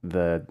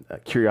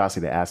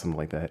curiosity to ask something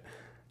like that.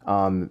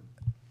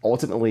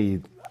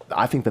 Ultimately,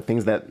 I think the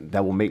things that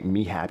will make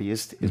me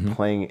happiest is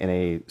playing in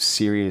a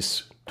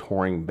serious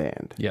touring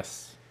band.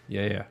 yes,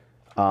 yeah.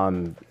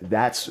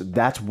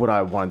 That's what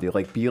I want to do.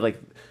 Like be like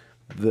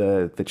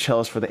the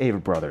cellist for the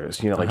Avett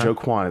Brothers. Like Joe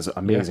Kwan is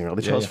amazing, or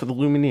the cellist for the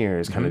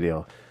Lumineers kind of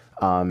deal.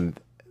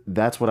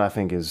 That's what I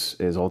think is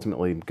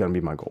ultimately going to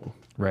be my goal.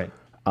 Right.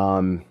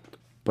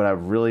 But I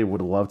really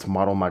would love to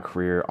model my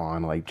career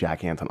on like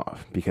Jack Antonoff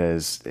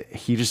because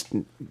he just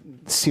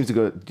seems to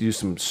go do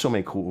so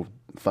many cool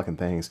fucking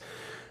things.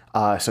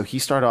 So he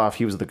started off,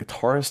 he was the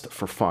guitarist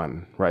for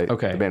Fun, right?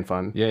 Okay. The band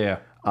Fun. Yeah.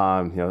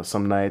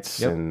 Some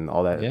nights and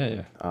all that.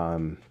 Yeah.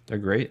 They're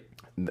great.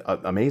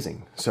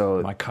 Amazing.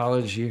 So My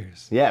college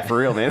years. yeah, for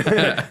real, man.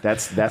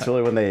 that's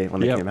really when they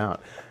Yep. came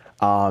out.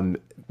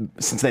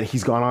 Since then,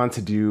 he's gone on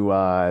to do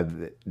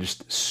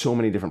just so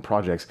many different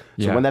projects. So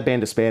Yeah. when that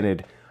band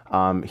disbanded,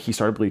 He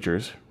started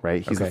Bleachers,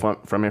 right? He's the Okay.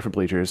 frontman for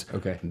Bleachers.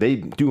 Okay. They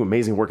do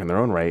amazing work in their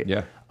own right.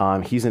 Yeah.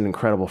 He's an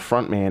incredible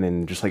frontman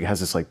and just like has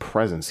this like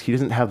presence. He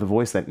doesn't have the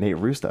voice that Nate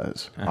Roos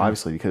does,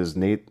 obviously, because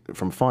Nate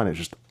from Fun is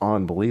just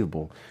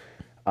unbelievable.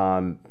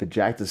 But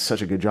Jack does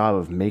such a good job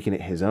of making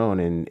it his own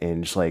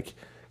and just like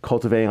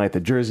cultivating like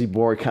the Jersey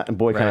boy kind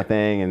of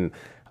thing.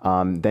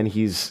 And then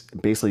he's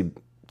basically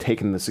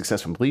taken the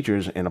success from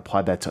Bleachers and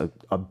applied that to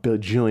a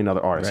bajillion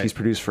other artists. Right. He's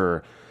produced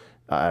for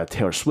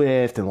Taylor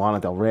Swift and Lana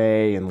Del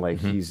Rey, and like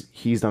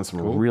he's done some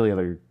really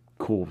other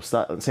cool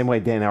stuff. Same way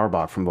Dan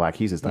Auerbach from Black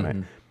Keys has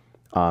done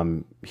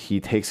it. He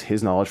takes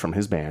his knowledge from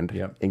his band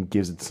and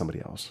gives it to somebody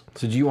else.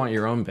 So do you want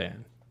your own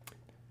band?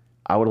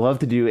 I would love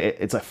to do it.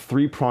 It's a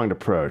 3-pronged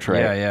approach, right?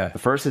 Yeah, yeah. The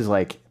first is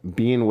like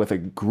being with a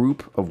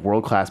group of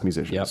world-class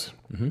musicians.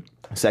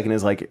 Second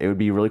is like it would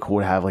be really cool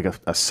to have like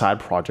a side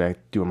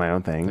project doing my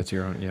own thing. That's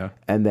your own, yeah.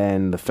 And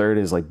then the third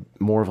is like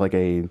more of like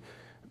a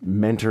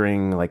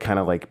mentoring, like kind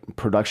of like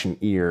production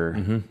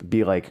ear,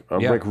 be like a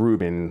Rick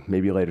Rubin,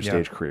 maybe a later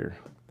stage career.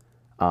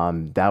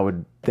 That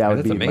would be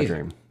amazing. my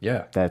dream.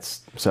 Yeah.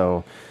 That's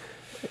so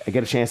I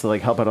get a chance to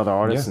like help out other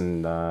artists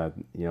and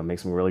make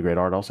some really great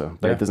art also.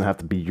 But it doesn't have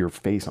to be your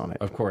face on it.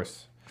 Of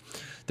course.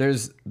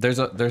 There's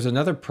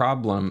another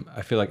problem.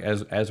 I feel like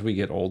as we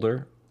get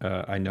older,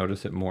 I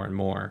notice it more and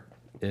more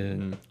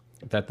in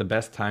that the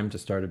best time to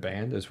start a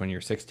band is when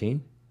you're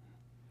 16.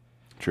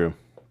 True.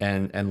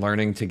 And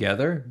learning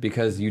together,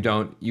 because you're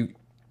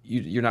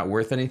not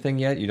worth anything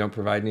yet. You don't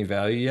provide any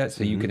value yet,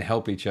 so you can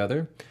help each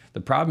other.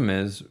 The problem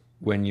is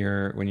when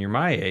you're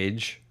my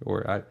age,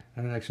 or I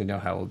don't actually know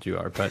how old you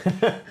are, but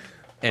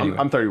anyway.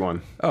 I'm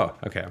 31. Oh,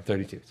 okay. I'm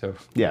 32. So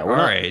Yeah, we're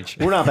our age.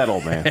 We're not that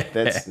old, man.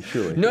 That's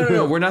truly.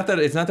 No. We're not that.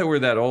 It's not that we're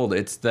that old.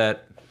 It's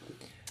that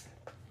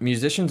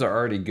musicians are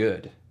already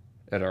good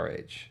at our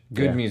age.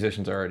 Good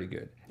musicians are already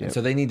good, and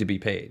so they need to be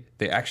paid.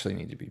 They actually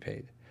need to be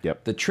paid.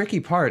 Yep. The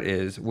tricky part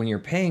is when you're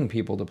paying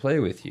people to play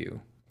with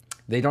you,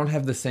 they don't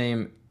have the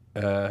same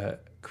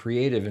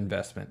creative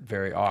investment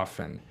very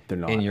often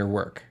in your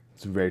work.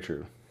 It's very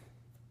true.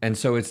 And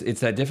so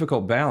it's that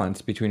difficult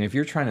balance between, if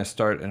you're trying to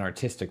start an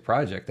artistic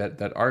project,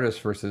 that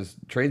artist versus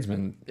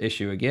tradesman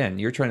issue again,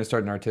 you're trying to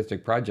start an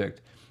artistic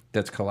project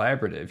that's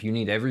collaborative. You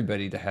need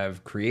everybody to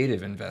have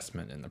creative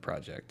investment in the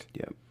project.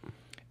 Yep.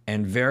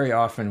 And very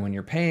often when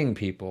you're paying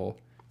people,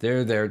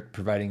 they're there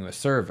providing you a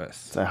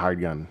service. It's a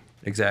hard gun.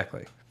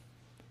 Exactly.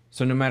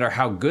 So no matter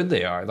how good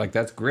they are, like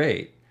that's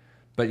great,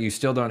 but you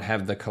still don't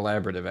have the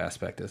collaborative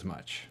aspect as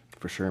much.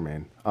 For sure,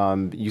 man.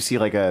 You see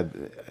like a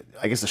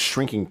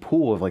shrinking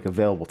pool of like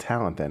available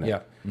talent then.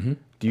 Yeah. Mm-hmm.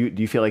 Do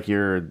you feel like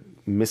you're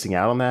missing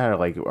out on that, or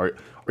like are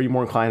you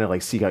more inclined to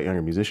like seek out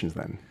younger musicians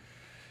then?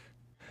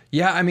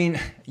 Yeah, I mean,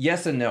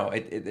 yes and no.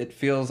 It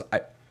feels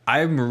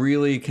I'm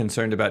really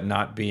concerned about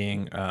not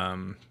being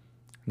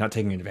not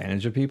taking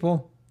advantage of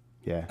people.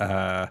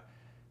 Yeah.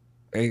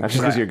 That's just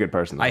because you're a good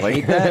person. I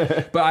hate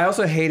that, but I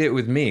also hate it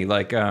with me.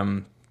 Like,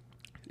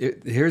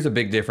 here's a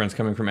big difference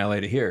coming from LA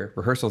to here.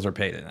 Rehearsals are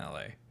paid in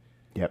LA.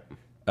 Yep.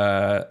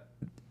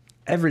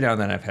 Every now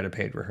and then I've had a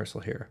paid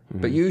rehearsal here,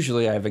 but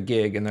usually I have a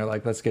gig and they're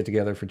like, let's get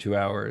together for 2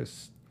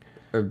 hours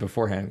or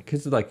beforehand.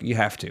 Because like you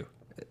have to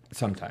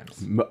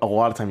sometimes. A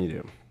lot of time you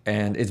do.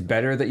 And it's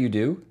better that you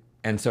do.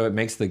 And so it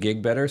makes the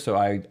gig better. So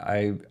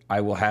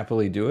I will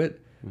happily do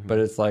it. But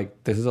it's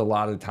like, this is a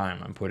lot of time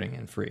I'm putting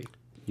in free.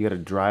 You got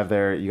to drive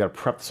there. You got to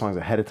prep the songs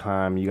ahead of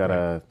time. You got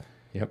to,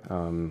 Yep.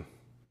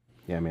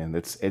 yeah, man.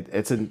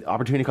 It's an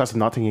opportunity cost of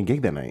not taking a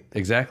gig that night.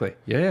 Exactly.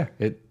 Yeah.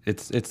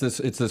 It's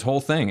this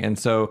whole thing. And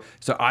so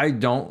I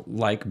don't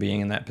like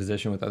being in that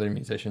position with other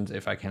musicians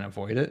if I can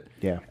avoid it.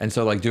 Yeah. And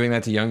so like doing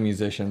that to young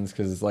musicians,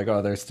 because it's like,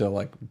 oh, they're still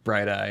like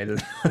bright eyed.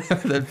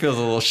 That feels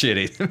a little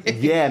shitty to me.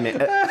 Yeah, man.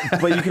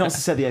 But you can also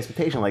set the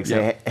expectation, like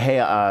say, hey,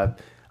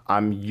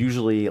 I'm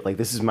usually like,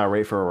 this is my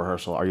rate for a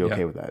rehearsal. Are you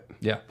okay with that?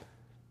 Yeah.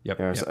 Yep.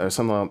 Or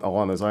something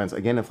along those lines.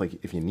 Again,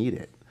 if you need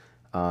it,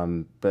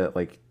 but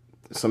like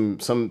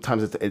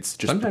sometimes it's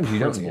just Sometimes the you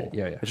don't principle. need it.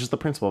 Yeah, yeah. It's just the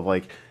principle of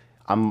like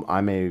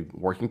I'm a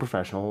working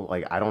professional.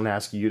 Like I don't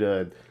ask you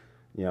to,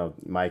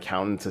 my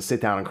accountant to sit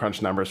down and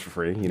crunch numbers for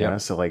free. You know,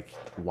 so like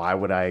why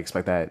would I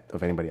expect that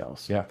of anybody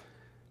else? Yeah.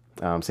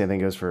 Same thing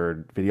goes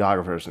for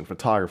videographers and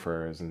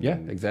photographers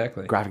and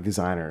exactly. graphic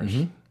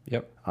designers.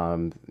 Yep.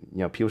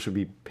 People should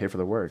be paid for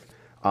their work.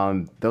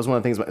 That was one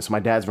of the things. So my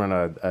dad's run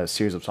a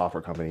series of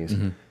software companies.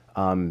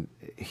 One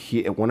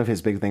of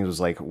his big things was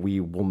like,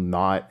 we will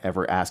not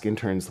ever ask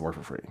interns to work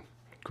for free.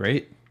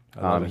 Great.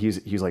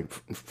 He's like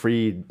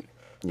free,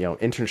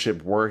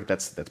 internship work.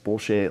 That's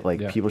bullshit.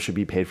 Like people should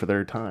be paid for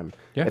their time.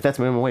 Yeah. If that's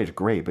minimum wage,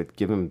 great, but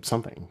give them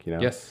something.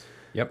 Yes.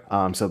 Yep.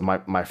 So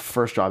my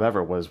first job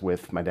ever was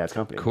with my dad's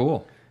company.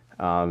 Cool.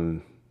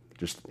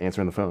 Just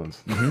answering the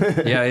phones.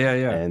 Yeah.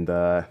 And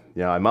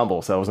I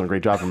mumble, so that wasn't a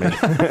great job for me.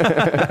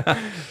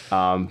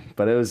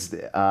 But it was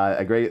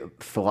a great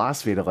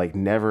philosophy to like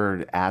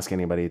never ask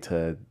anybody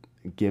to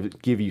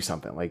give you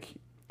something. Like,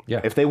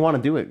 if they want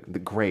to do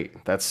it,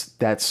 great.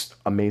 That's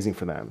amazing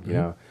for them.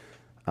 You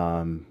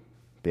know.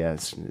 yeah,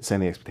 setting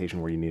the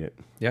expectation where you need it.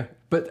 Yeah,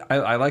 but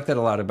I like that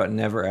a lot about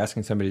never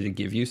asking somebody to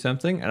give you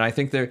something. And I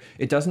think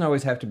it doesn't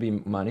always have to be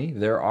money.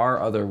 There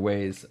are other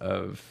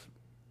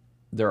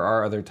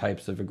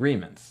types of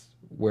agreements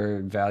where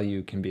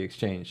value can be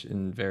exchanged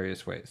in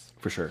various ways.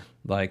 For sure.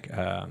 Like,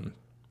 I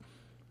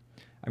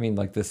mean,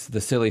 like the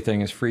silly thing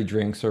is free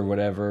drinks or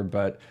whatever,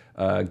 but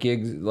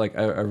gigs, like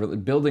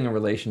building a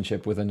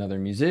relationship with another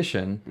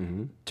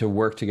musician to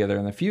work together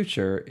in the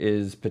future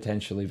is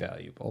potentially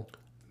valuable.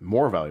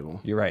 More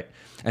valuable. You're right.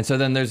 And so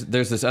then there's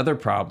this other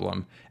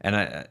problem,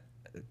 and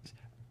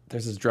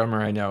there's this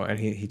drummer I know, and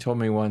he told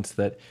me once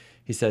that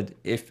he said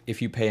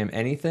if you pay him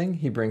anything,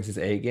 he brings his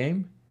A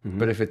game,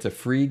 but if it's a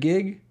free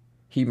gig,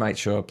 he might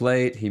show up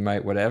late, he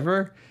might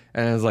whatever.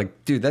 And I was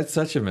like, dude, that's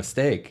such a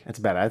mistake. That's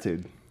a bad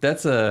attitude.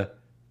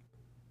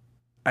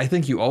 I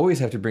think you always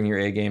have to bring your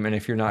A game, and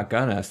if you're not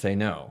gonna, say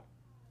no.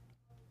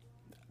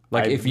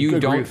 Like if you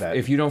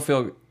don't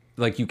feel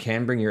like you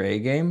can bring your A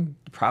game,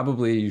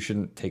 probably you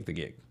shouldn't take the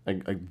gig.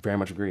 I very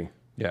much agree.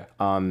 Yeah.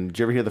 Did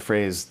you ever hear the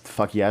phrase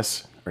 "fuck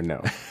yes" or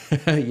no?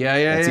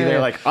 yeah. It's either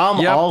like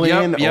I'm all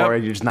in, or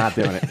you're just not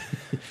doing it.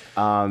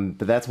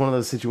 But that's one of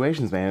those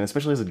situations, man.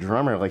 Especially as a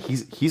drummer, like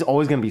he's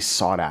always going to be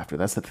sought after.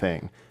 That's the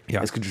thing.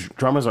 Yeah.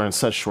 Drummers are in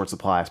such short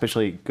supply,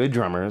 especially good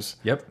drummers.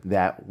 Yep.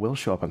 That will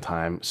show up on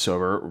time,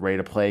 sober, ready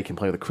to play, can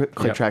play with a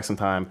click track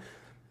sometime.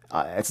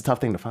 It's a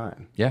tough thing to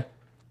find. Yeah.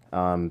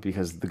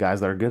 Because the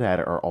guys that are good at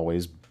it are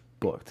always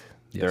booked.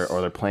 Yes.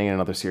 They're playing in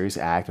another serious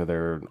act, or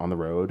they're on the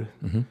road.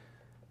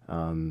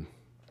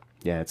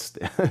 Yeah, it's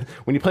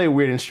when you play a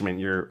weird instrument,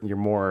 you're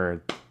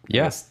more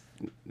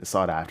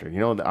sought after. You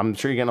know, I'm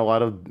sure you're getting a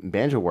lot of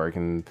banjo work,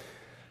 and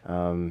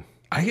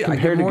I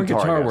get more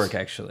guitar work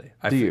actually.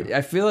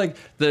 I feel like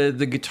the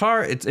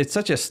guitar it's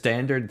such a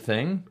standard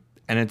thing,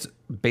 and it's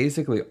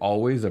basically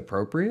always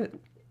appropriate.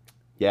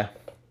 Yeah,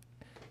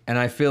 and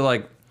I feel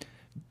like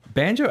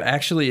banjo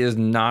actually is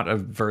not a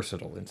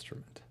versatile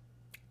instrument.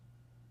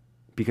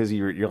 Because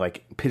you're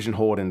like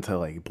pigeonholed into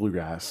like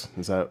bluegrass.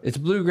 Is that? It's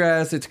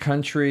bluegrass, it's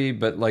country,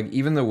 but like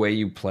even the way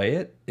you play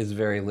it is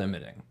very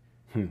limiting.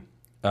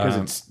 Because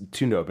it's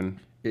tuned open.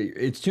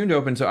 It's tuned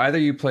open, so either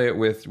you play it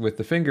with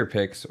the finger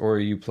picks or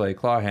you play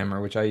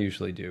clawhammer, which I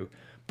usually do.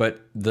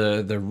 But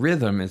the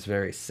rhythm is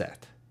very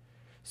set.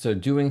 So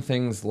doing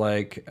things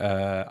like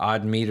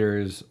odd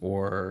meters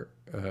or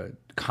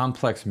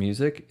complex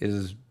music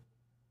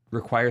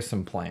requires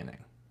some planning.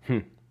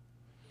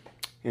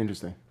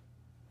 Interesting.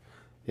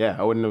 Yeah,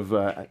 I wouldn't have.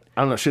 I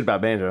don't know shit about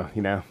banjo,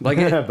 you know. Like,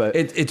 but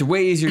it's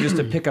way easier just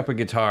to pick up a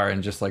guitar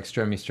and just like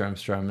strum,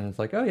 and it's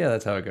like, oh yeah,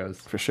 that's how it goes.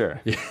 For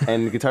sure. Yeah.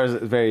 And guitar is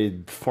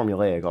very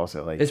formulaic,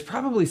 also. Like it's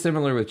probably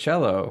similar with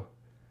cello.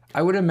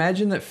 I would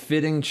imagine that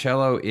fitting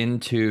cello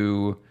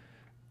into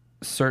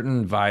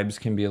certain vibes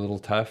can be a little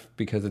tough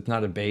because it's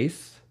not a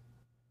bass.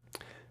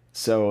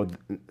 So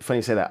funny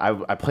you say that.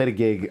 I played a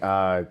gig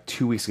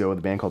 2 weeks ago with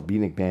a band called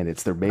Beatnik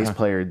Bandits. Their bass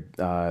player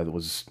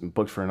was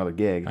booked for another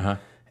gig.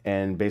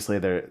 And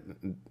basically,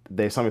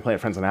 they saw me play at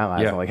Friends and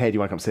Allies. Yeah. And I'm like, hey, do you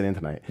want to come sit in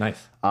tonight? Nice.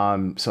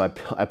 So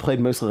I played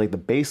mostly like the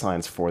bass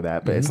lines for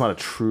that, but it's not a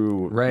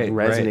true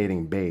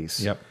resonating bass.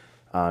 Yep.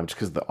 Just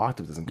because the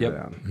octave doesn't go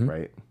down,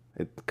 right?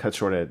 It cuts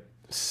short at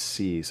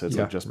C, so it's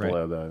like just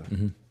below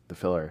the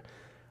filler.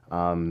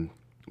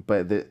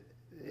 But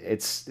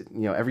it's,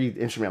 you know, every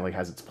instrument like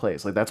has its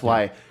place. Like that's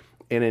why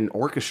in an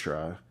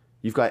orchestra,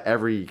 you've got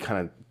every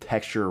kind of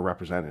texture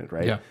represented,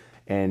 right? Yeah.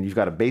 And you've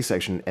got a bass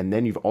section, and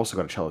then you've also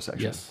got a cello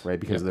section, right?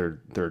 Because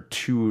they're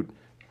two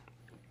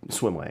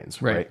swim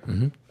lanes, right?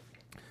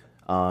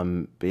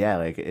 But yeah,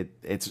 like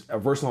it's a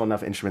versatile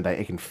enough instrument that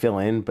it can fill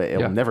in, but it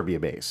will never be a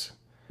bass.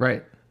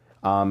 Right.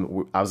 I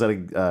was at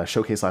a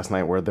showcase last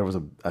night where there was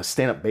a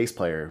stand-up bass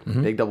player,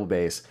 big double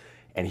bass,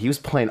 and he was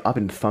playing up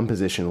in thumb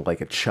position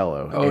like a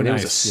cello. Oh, and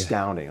nice. It was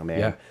astounding, man.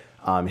 Yeah.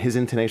 His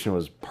intonation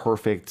was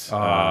perfect.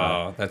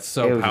 Oh, that's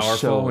so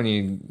powerful when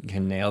you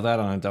can nail that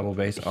on a double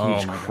bass. Oh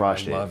my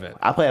God, I love it.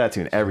 I play that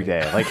tune every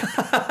day. Like,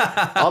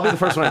 I'll be the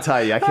first one to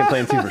tell you, I can't play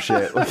in tune for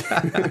shit.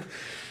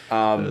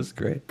 That's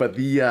great. But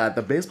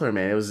the bass player,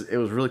 man, it was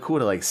really cool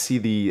to like see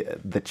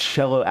the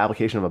cello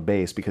application of a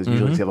bass, because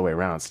usually it's the other way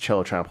around. It's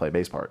cello trying to play a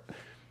bass part.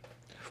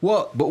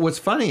 Well, but what's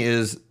funny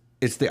is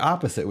it's the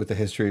opposite with the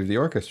history of the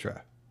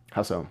orchestra.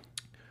 How so?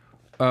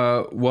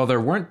 Well,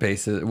 there weren't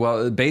basses.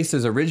 Well,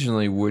 basses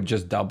originally would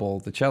just double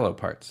the cello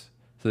parts.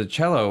 So the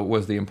cello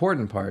was the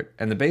important part,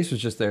 and the bass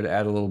was just there to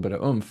add a little bit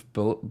of oomph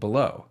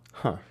below.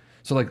 Huh.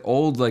 So like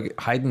old like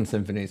Haydn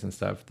symphonies and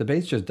stuff, the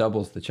bass just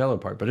doubles the cello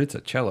part, but it's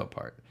a cello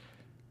part.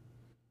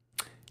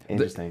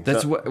 Interesting.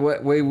 That's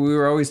what we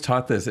were always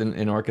taught this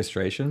in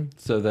orchestration,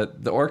 so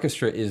that the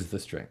orchestra is the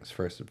strings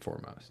first and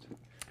foremost.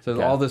 So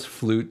all this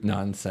flute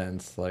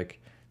nonsense, like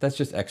that's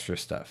just extra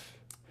stuff.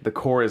 The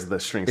core is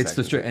the string section. It's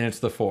the string, and it's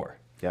the four.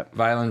 Yep.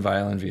 Violin,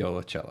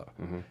 viola, cello.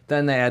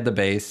 Then they add the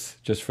bass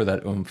just for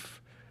that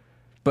oomph.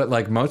 But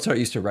like Mozart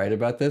used to write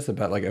about this,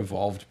 about like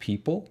evolved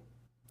people.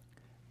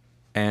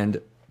 And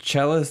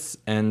cellists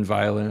and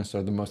violinists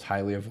are the most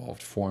highly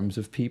evolved forms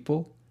of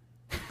people.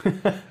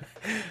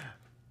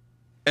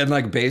 And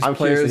like bass I'm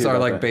curious to players hear are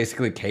about like that.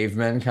 basically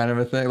cavemen kind of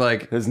a thing.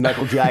 Like, There's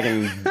knuckle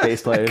dragging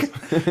bass players.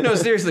 no,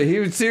 seriously,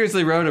 he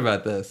seriously wrote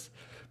about this.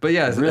 But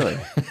yeah, Really?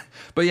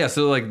 But yeah,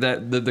 so like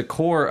that the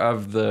core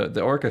of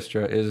the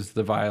orchestra is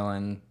the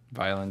violin,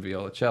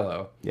 viola,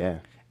 cello. Yeah.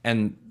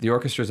 And the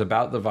orchestra is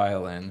about the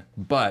violin,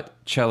 but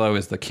cello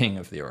is the king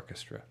of the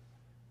orchestra.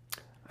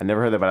 I never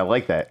heard that, but I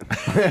like that.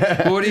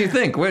 Well, what do you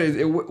think? What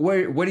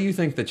do you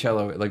think the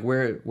cello, like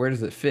where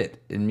does it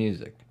fit in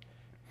music?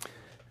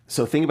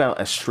 So think about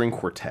a string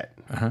quartet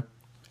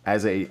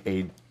as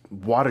a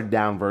watered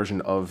down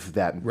version of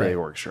that big Right.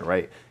 orchestra,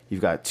 right?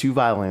 You've got two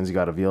violins, you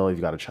got a viola, you've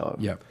got a cello.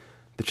 Yep.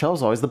 The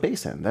cello's always the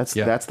bass end. That's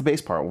the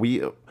bass part.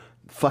 We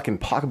fucking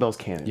Pachelbel's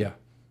canon. Yeah.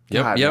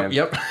 God, man.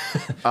 Yep.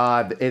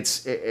 It's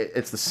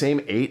the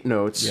same 8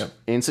 notes Yep.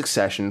 in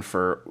succession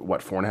for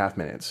what 4.5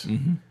 minutes,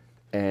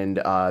 and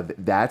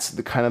that's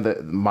the kind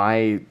of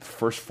my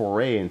first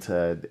foray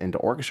into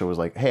orchestra was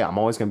like, hey, I'm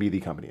always gonna be the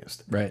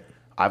accompanist. Right.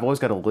 I've always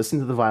got to listen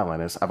to the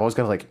violinist. I've always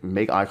got to like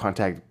make eye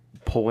contact,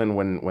 pull in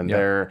when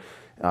they're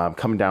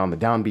coming down the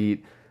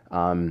downbeat,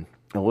 and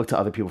look to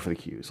other people for the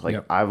cues. Like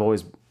Yep. I've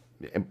always,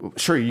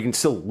 sure, you can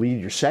still lead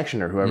your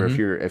section or whoever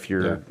if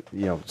you're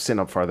sitting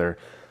up farther,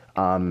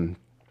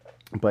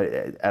 but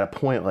at a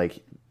point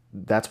like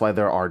that's why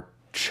there are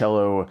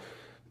cello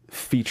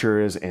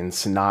features and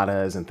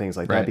sonatas and things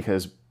like Right. that,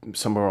 because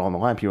somewhere along the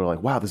line people are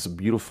like, wow, this is a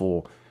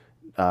beautiful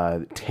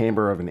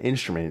timbre of an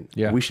instrument.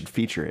 Yeah. We should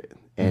feature it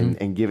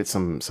and give it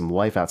some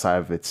life outside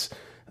of its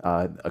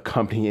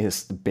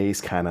accompanist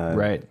bass kind of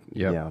Right.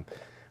 Yep.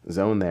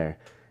 zone there,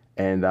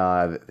 and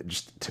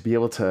just to be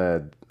able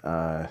to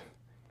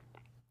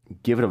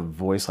give it a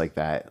voice like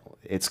that,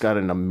 it's got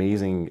an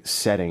amazing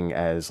setting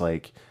as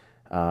like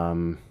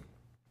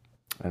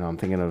and I'm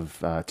thinking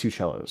of two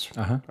cellos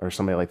or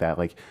something like that.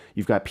 Like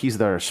you've got pieces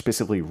that are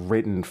specifically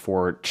written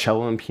for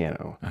cello and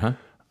piano.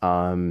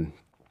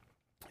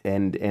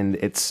 And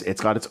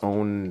it's got its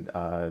own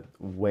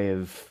way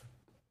of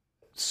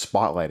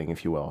spotlighting,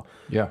 if you will.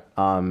 Yeah.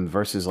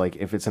 Versus like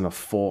if it's in a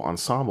full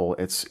ensemble,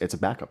 it's a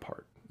backup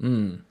part.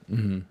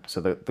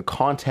 So the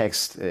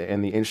context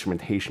and the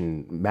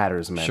instrumentation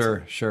matters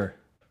immensely. Sure.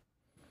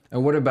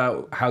 And what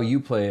about how you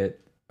play it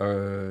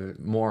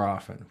more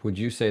often? Would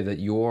you say that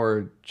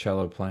your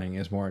cello playing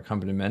is more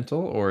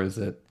accompanimental, or is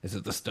it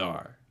the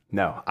star?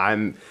 No,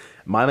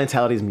 my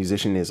mentality as a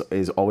musician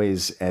is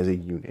always as a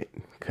unit,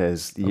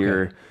 because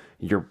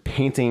you're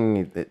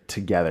painting it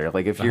together.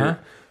 Like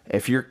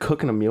if you're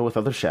cooking a meal with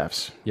other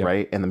chefs, Yep.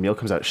 right, and the meal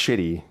comes out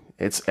shitty,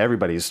 it's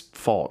everybody's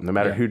fault, no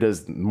matter who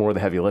does more of the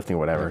heavy lifting or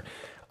whatever.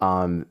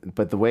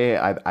 But the way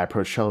I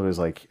approach cello is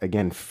like,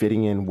 again,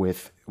 fitting in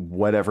with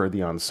whatever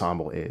the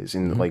ensemble is,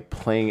 and like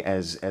playing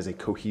as a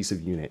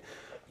cohesive unit.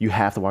 You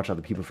have to watch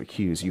other people for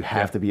cues. You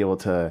have to be able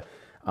to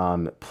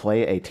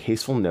play a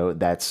tasteful note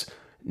that's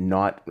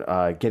not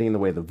getting in the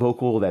way of the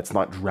vocal, that's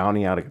not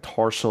drowning out a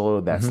guitar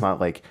solo, that's not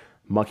like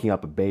mucking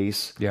up a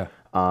bass. Yeah.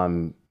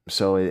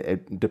 So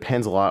it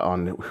depends a lot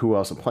on who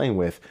else I'm playing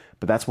with,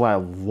 but that's why I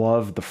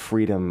love the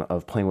freedom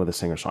of playing with a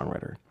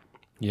singer-songwriter.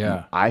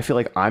 Yeah. I feel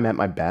like I'm at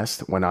my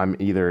best when I'm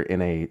either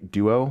in a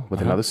duo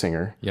with another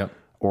singer, Yep.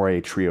 or a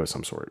trio of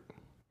some sort,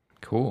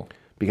 Cool.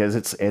 because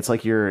it's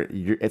like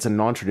it's a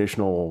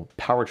non-traditional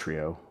power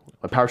trio.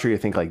 A power trio, you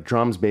think like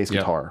drums, bass,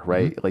 guitar,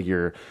 right? Like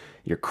your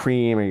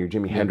Cream or your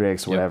Jimi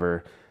Hendrix,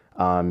 whatever,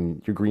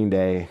 your Green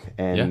Day,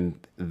 and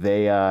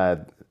they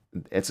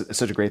it's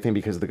such a great thing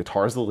because the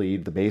guitar is the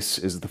lead, the bass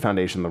is the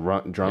foundation,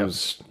 the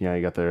drums, you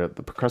got the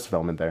percussive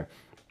element there,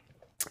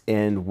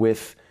 and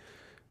with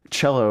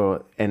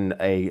cello and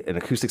an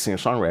acoustic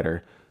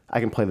singer-songwriter, I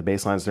can play the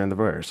bass lines during the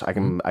verse. I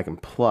can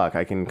pluck.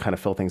 I can kind of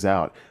fill things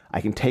out.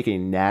 I can take a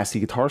nasty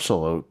guitar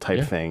solo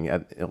type thing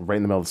right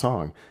in the middle of the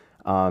song,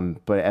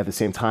 but at the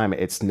same time,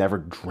 it's never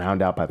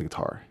drowned out by the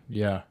guitar.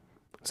 Yeah.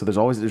 So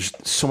there's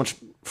so much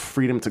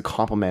freedom to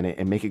complement it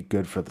and make it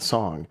good for the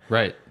song.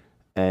 Right.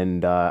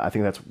 And I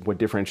think that's what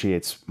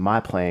differentiates my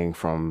playing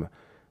from,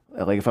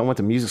 like, if I went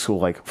to music school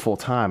like full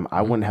time,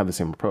 I wouldn't have the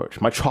same approach.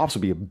 My chops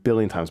would be a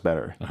billion times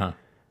better.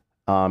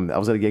 I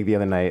was at a gig the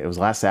other night. It was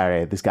last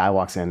Saturday. This guy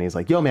walks in and he's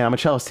like, "Yo, man, I'm a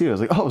cellist too." I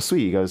was like, "Oh, sweet."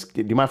 He goes,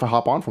 "Do you mind if I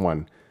hop on for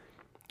one?"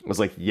 I was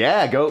like,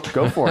 "Yeah, go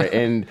for it."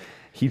 And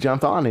he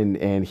jumped on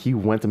and he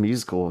went to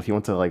music school. He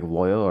went to like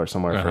Loyola or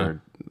somewhere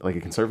for like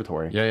a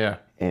conservatory. Yeah.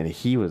 And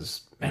he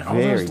was All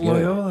very those good.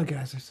 Loyola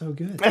guys are so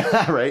good.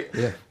 Right?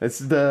 Yeah. It's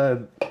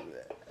there's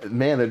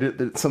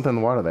something in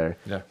the water there.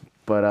 Yeah.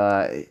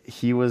 But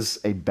he was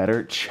a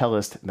better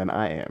cellist than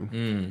I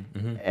am.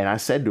 And I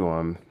said to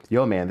him,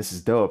 "Yo, man, this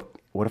is dope.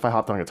 What if I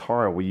hopped on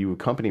guitar? Will you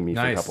accompany me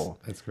for a couple?"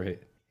 That's great.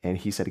 And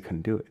he said he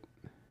couldn't do it.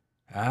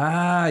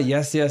 Ah,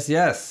 yes.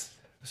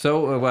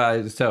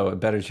 So, so a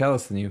better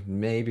cellist than you?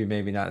 Maybe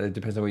not. It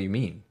depends on what you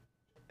mean.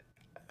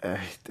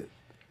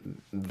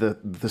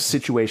 The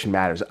situation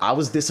matters. I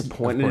was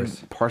disappointed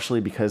partially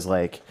because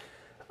like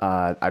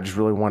I just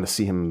really want to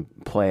see him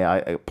play.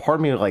 Part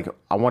of me like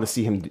I want to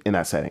see him in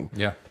that setting.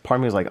 Yeah. Part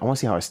of me was like I want to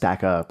see how I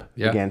stack up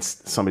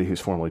against somebody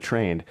who's formally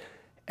trained.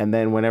 And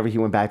then whenever he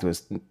went back to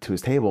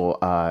his table,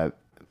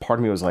 part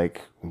of me was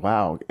like,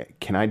 wow,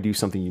 can I do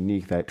something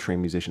unique that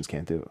trained musicians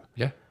can't do?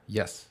 Yeah.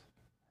 Yes.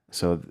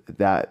 So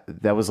that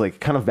was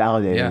like kind of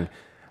validating.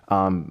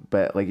 Yeah.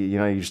 But like, you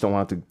know, you just don't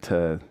want it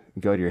to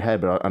go to your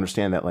head, but I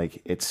understand that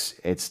like it's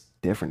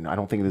different. I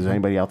don't think there's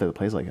anybody out there that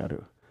plays like I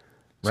do.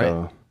 Right.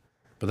 So,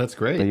 But that's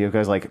great. but you have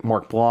guys like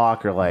Mark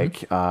Block or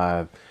like,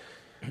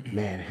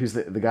 man, who's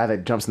the guy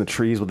that jumps in the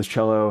trees with his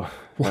cello?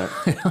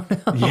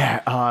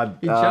 Yeah.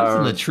 He jumps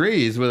in the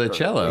trees with a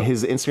cello.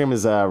 His Instagram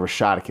is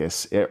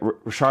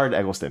Rashard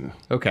Eggleston.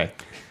 Okay.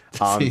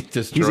 Does he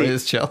destroy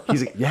his cello?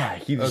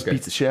 He just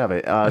beats the shit out of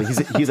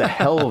it. He's a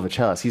hell of a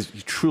cellist. He's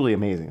truly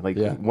amazing. Like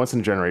once in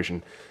a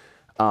generation.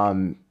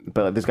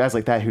 But there's guys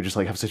like that who just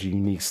like have such a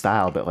unique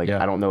style, but like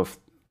I don't know if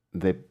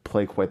they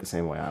play quite the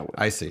same way I would.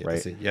 I see. Right? I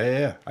see.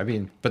 Yeah. I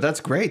mean, but that's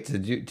great to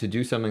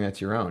do something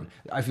that's your own.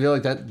 I feel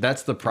like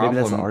that's the problem.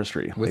 Maybe that's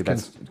artistry. With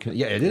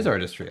it is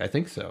artistry. I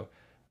think so.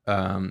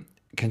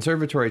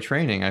 Conservatory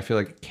training, I feel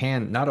like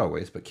not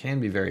always, but can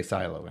be very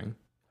siloing.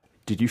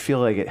 Did you feel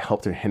like it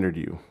helped or hindered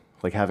you,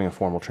 like having a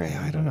formal training?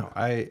 I don't know.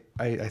 I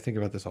think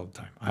about this all the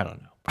time. I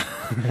don't know.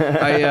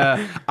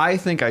 I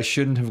think I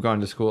shouldn't have gone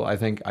to school. I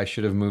think I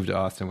should have moved to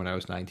Austin when I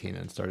was 19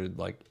 and started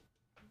like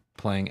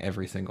playing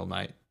every single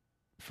night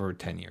for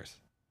 10 years.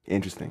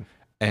 Interesting.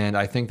 And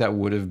I think that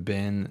would have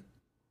been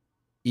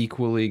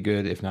equally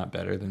good, if not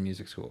better, than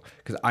music school.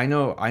 Because I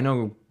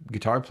know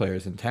guitar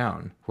players in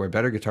town who are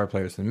better guitar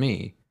players than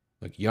me,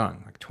 like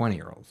young, like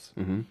 20-year-olds.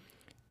 Mm-hmm.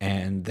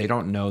 And they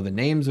don't know the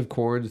names of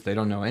chords. They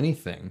don't know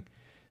anything.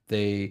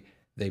 They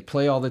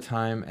play all the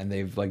time, and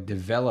they've like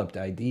developed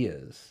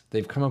ideas.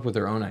 They've come up with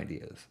their own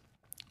ideas.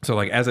 So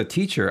like as a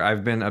teacher,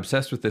 I've been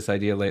obsessed with this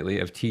idea lately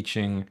of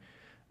teaching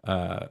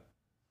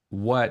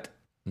what,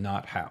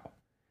 not how.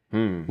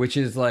 Which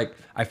is like,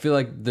 I feel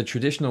like the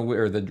traditional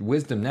or the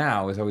wisdom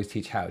now is always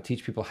teach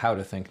people how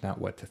to think,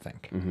 not what to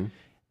think. Mm-hmm.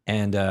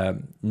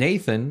 And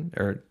Nathan,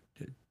 or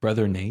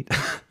brother Nate,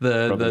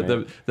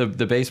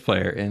 the bass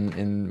player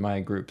in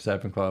my group,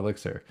 Sapphire Claw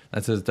Elixir,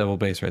 that's his double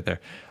bass right there.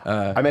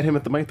 I met him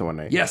at the mic the one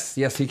night. Yes,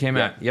 he came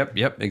out.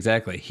 Yep,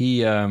 exactly.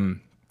 He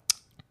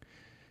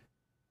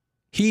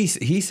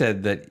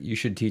said that you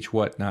should teach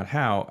what, not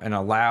how, and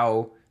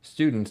allow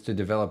students to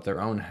develop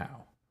their own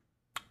how.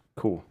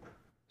 Cool.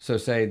 So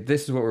say,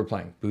 this is what we're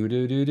playing, boo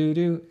doo doo doo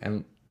doo,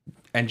 and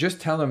just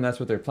tell them that's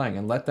what they're playing,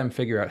 and let them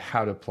figure out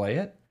how to play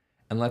it,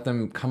 and let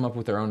them come up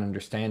with their own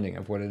understanding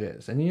of what it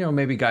is, and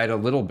maybe guide a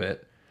little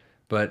bit,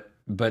 but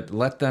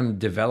let them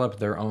develop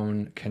their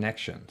own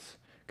connections,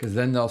 because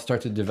then they'll start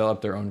to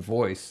develop their own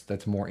voice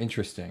that's more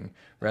interesting,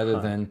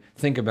 rather than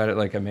think about it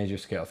like a major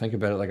scale, think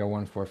about it like a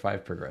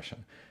 1-4-5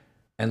 progression,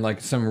 and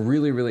like some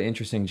really really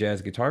interesting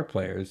jazz guitar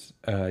players,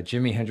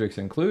 Jimi Hendrix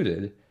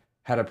included,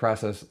 had a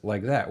process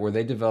like that where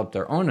they developed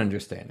their own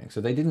understanding.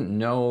 So they didn't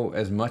know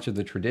as much of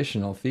the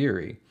traditional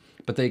theory,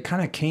 but they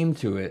kind of came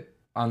to it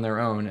on their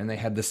own, and they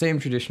had the same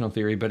traditional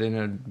theory, but in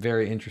a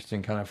very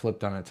interesting kind of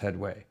flipped on its head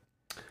way.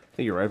 I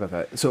think you're right about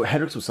that. So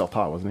Hendrix was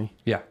self-taught, wasn't he?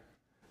 Yeah.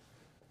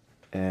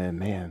 And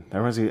man, that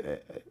reminds me,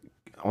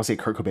 I want to say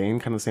Kurt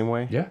Cobain kind of the same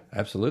way. Yeah,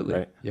 absolutely.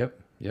 Right. Yep.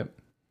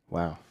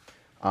 Wow.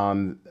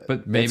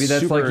 But maybe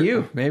that's like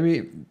you.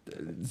 Maybe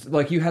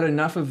like you had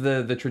enough of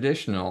the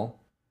traditional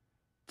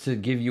to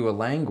give you a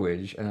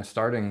language and a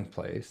starting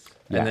place,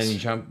 and then you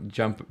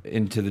jump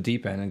into the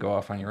deep end and go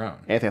off on your own.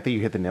 Anthony, I think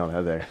you hit the nail on the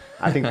head there.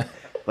 I think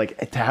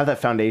like to have that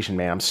foundation,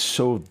 man, I'm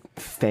so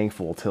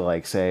thankful to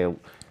like say,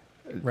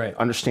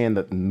 understand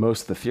that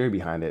most of the theory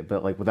behind it,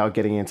 but like without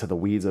getting into the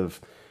weeds of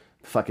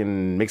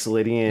fucking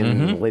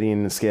Mixolydian,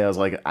 Lydian scales.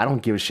 Like I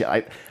don't give a shit.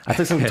 I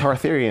took some guitar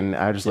theory and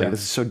I was just like,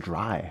 this is so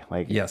dry.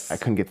 Like I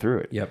couldn't get through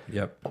it.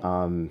 Yep.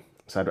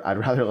 So I'd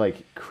rather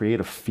like create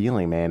a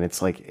feeling, man.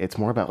 It's like, it's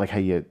more about like how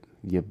you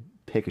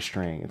pick a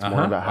string. It's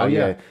more about how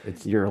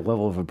your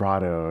level of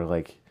vibrato, or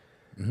like,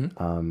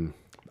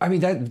 I mean,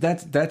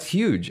 that's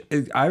huge.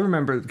 I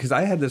remember, because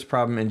I had this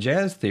problem in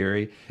jazz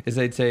theory, is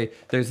they'd say,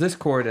 there's this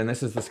chord and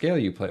this is the scale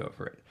you play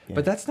over it. Yeah.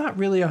 But that's not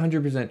really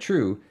 100%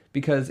 true,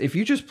 because if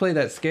you just play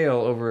that scale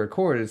over a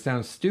chord, it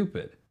sounds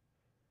stupid.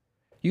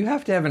 You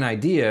have to have an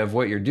idea of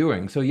what you're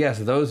doing. So yes,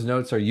 those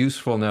notes are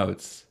useful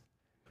notes.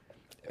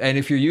 And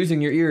if you're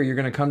using your ear, you're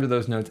going to come to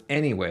those notes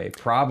anyway,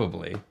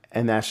 probably.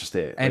 And that's just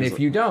it. And if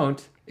you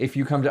don't, if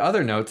you come to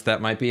other notes,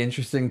 that might be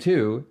interesting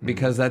too,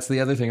 because that's the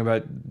other thing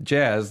about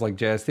jazz, like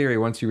jazz theory.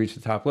 Once you reach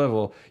the top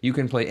level, you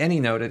can play any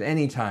note at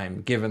any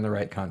time, given the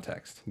right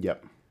context.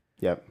 Yep.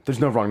 There's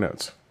no wrong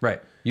notes.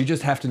 Right. You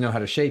just have to know how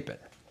to shape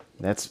it.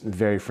 That's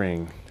very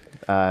freeing.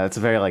 It's a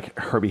very like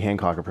Herbie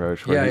Hancock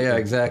approach. Yeah,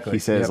 exactly. He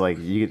says like,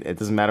 it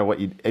doesn't matter what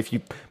if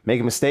you make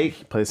a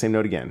mistake, play the same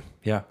note again.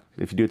 Yeah.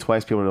 If you do it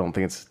twice, people don't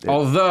think it's.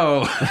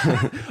 Although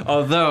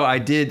I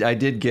did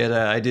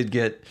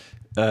get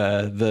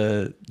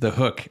the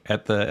hook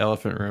at the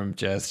Elephant Room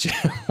Jazz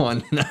Jam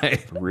one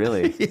night.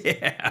 Really?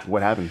 Yeah.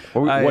 What happened?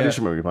 What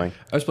instrument were you playing?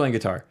 I was playing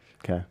guitar.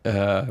 Okay.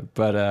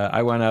 But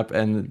I went up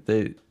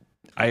and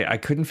I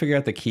couldn't figure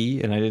out the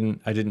key, and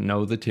I didn't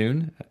know the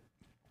tune.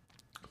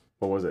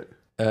 What was it?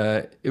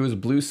 It was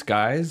Blue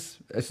Skies.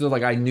 So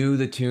like I knew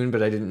the tune,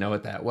 but I didn't know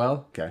it that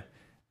well. Okay.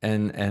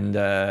 and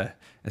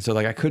so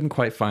like I couldn't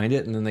quite find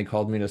it, and then they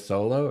called me to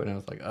solo, and I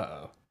was like,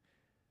 uh-oh.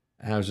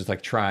 And I was just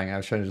like trying. I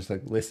was trying to just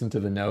like listen to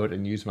the note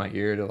and use my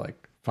ear to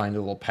like find a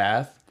little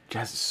path.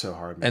 Jazz is so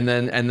hard, man.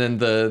 And then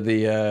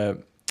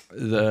the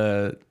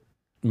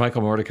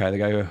Michael Mordecai, the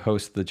guy who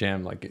hosts the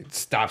jam, like it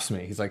stops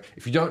me. He's like,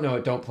 if you don't know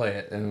it, don't play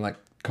it. And like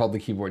called the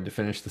keyboard to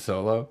finish the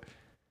solo.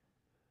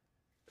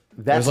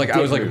 That's I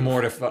was like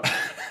mortified.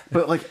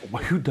 But like,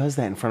 who does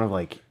that in front of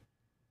like,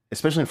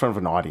 especially in front of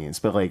an audience?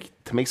 But like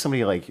to make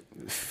somebody like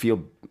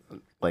feel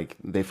like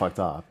they fucked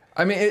up.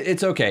 I mean,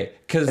 it's okay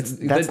because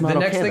the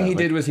next thing he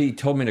did was he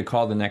told me to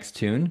call the next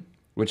tune,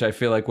 which I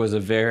feel like was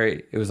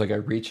it was like a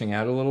reaching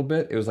out a little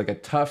bit. It was like a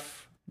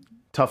tough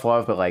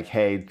love, but like,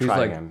 hey,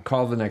 try again.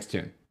 Call the next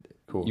tune.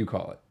 Cool. You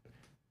call it.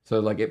 So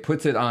like it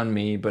puts it on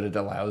me, but it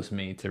allows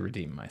me to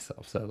redeem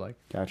myself. So like,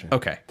 gotcha.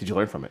 Okay. Did you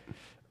learn from it?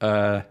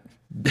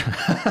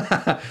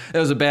 It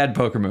was a bad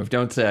poker move.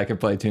 Don't say I can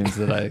play tunes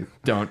that I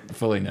don't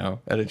fully know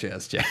at a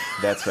jazz jam.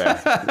 That's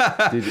fair.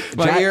 Dude,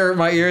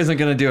 my ear isn't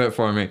gonna do it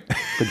for me.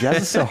 But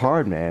jazz is so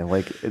hard, man.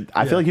 Like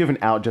I feel like you have an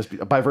out just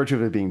by virtue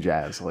of it being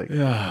jazz. Like,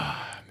 man,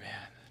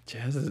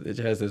 jazz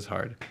is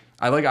hard.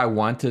 I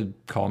want to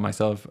call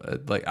myself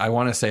like I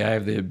want to say I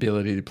have the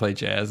ability to play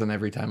jazz, and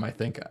every time I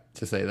think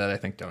to say that, I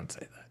think don't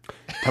say that.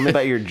 Tell me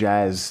about your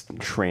jazz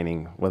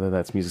training, whether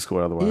that's music school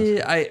or otherwise.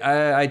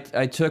 Yeah,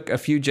 I took a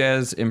few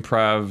jazz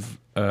improv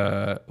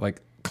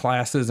like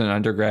classes in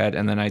undergrad,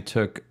 and then I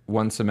took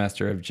 1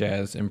 semester of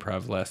jazz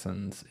improv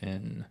lessons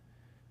in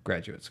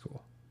graduate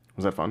school.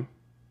 Was that fun?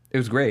 It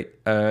was great.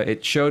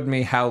 It showed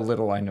me how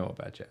little I know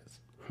about jazz.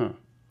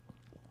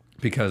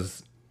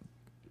 Because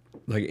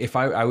like if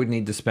I would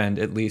need to spend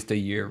at least a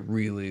year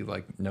really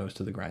like nose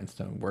to the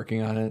grindstone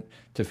working on it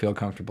to feel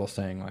comfortable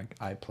saying like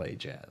I play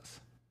jazz.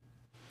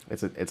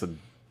 It's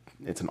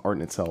an art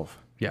in itself.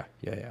 Yeah.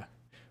 Well,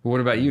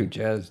 what about you?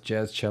 Jazz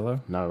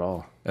cello? Not at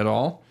all. At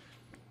all?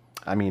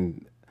 I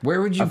mean,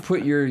 where would you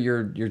put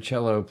your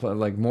cello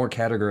like more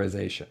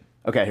categorization?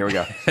 Okay, here we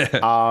go.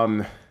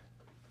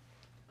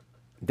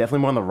 Definitely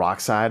more on the rock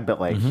side, but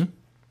like,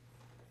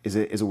 is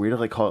it weird to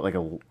like call it like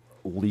a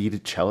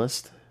lead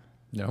cellist?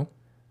 No,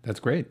 that's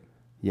great.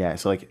 Yeah,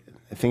 so like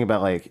think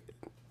about like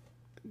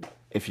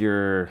if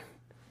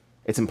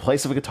it's in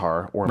place of a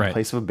guitar or in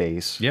place of a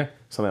bass. Yeah,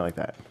 something like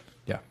that.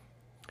 Yeah.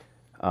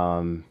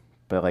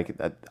 But like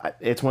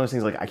it's one of those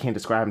things like I can't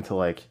describe until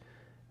like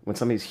when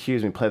somebody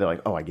hears me play, they're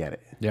like, oh, I get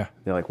it. Yeah.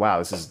 They're like, wow,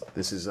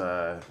 this is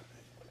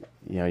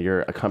you know,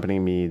 you're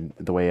accompanying me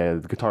the way a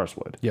guitarist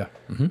would. Yeah.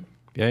 Mm-hmm.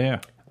 Yeah.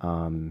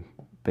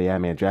 But yeah,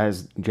 man,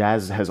 jazz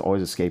has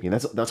always escaped me.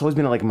 That's always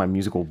been like my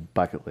musical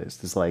bucket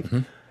list. It's like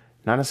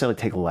not necessarily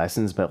take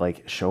lessons, but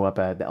like show up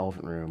at the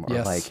Elephant Room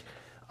or like.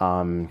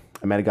 I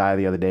met a guy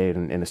the other day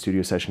in a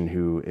studio session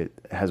who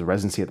has a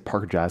residency at the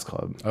Parker Jazz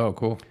Club. Oh,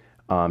 cool.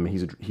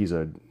 He's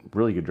a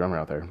really good drummer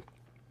out there,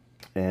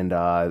 and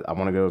I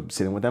want to go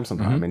sit in with them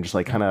sometime and just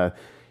like kind of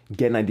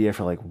get an idea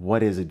for like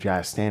what is a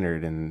jazz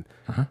standard. And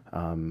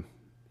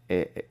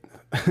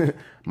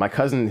my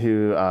cousin,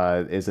 who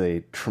is a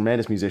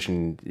tremendous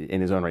musician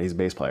in his own right, he's a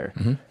bass player,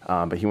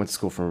 but he went to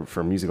school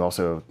for music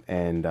also,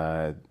 and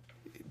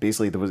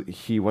basically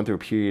he went through a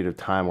period of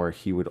time where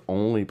he would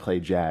only play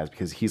jazz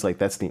because he's like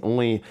that's the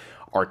only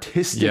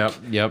artistic.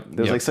 Yep.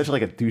 There's like such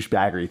like a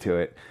douchebaggery to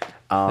it.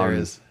 There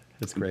is.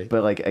 It's great.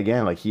 But like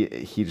again, like he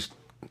just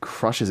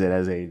crushes it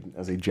as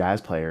a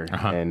jazz player,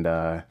 and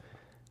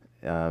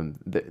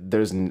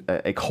there's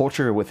a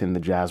culture within the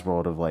jazz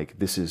world of like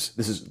this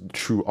is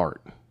true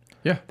art.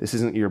 Yeah, this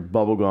isn't your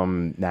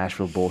bubblegum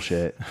Nashville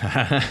bullshit.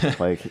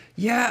 Like,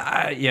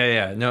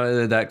 yeah.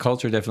 No, that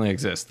culture definitely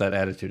exists. That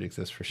attitude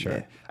exists for sure.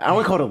 Yeah. I don't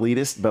want to call it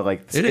elitist, but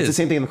like it's the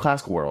same thing in the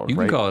classical world. You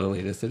can call it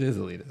elitist. It is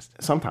elitist.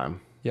 Sometime.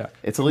 Yeah,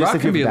 it's elitist. Rock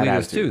if can be you have that elitist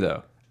attitude. too,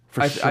 though.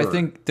 For sure. I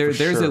think there's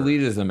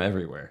elitism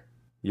everywhere.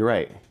 You're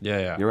right.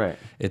 Yeah. You're right.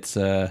 It's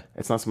not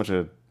so much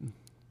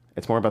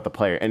it's more about the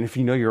player. And if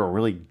you know you're a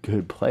really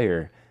good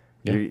player,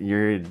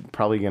 you're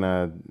probably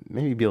gonna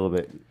maybe be a little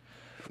bit.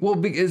 Well,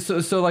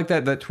 so like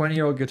that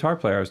 20-year-old guitar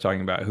player I was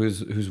talking about,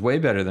 who's way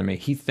better than me.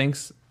 He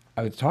thinks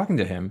I was talking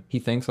to him. He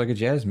thinks like a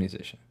jazz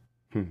musician.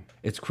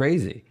 It's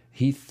crazy.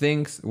 He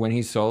thinks when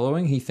he's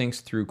soloing, he thinks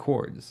through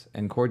chords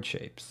and chord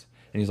shapes,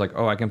 and he's like,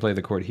 oh, I can play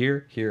the chord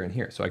here, here, and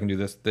here, so I can do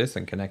this,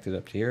 and connect it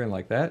up to here, and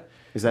like that.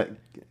 Is that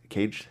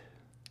caged?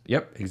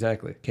 Yep,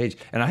 exactly. Cage.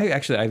 And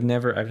I've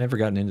never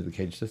gotten into the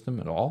cage system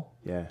at all.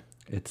 Yeah.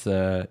 It's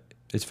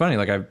funny.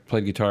 Like I've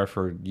played guitar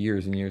for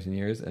years and years and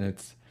years, and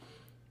it's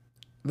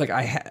like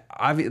I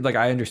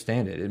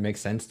understand it. It makes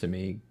sense to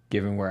me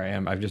given where I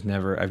am. I've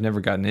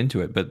never gotten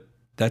into it, but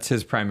that's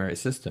his primary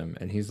system,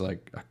 and he's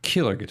like a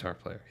killer guitar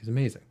player. He's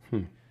amazing.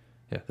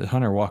 Yeah, the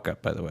Hunter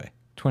Walkup, by the way,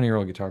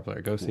 20-year-old guitar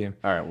player. Go see him.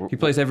 All right, he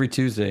plays every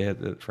Tuesday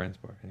at the Friends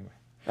Bar. Anyway.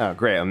 Oh,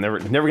 great! I'm never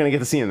gonna get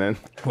to see him then.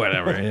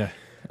 Whatever. Yeah.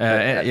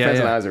 Friends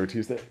and Ours every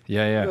Tuesday.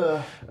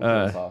 Yeah.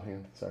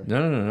 Sorry.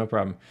 No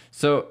problem.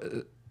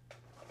 So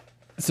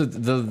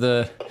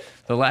the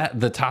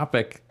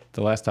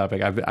last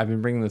topic I've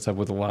been bringing this up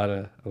with a lot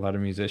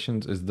of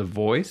musicians is the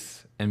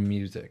voice and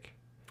music.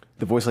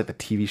 The voice like the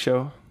TV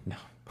show? No,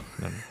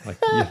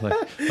 like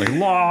like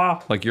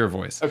law, like your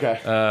voice. Okay.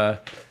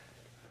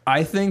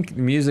 I think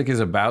music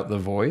is about the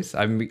voice.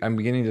 I'm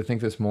beginning to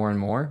think this more and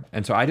more,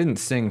 and so I didn't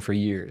sing for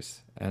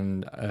years,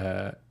 and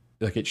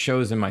like it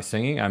shows in my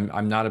singing.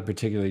 I'm not a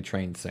particularly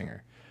trained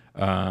singer,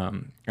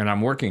 and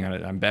I'm working on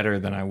it. I'm better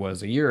than I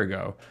was a year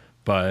ago,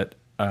 but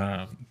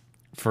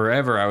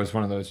forever I was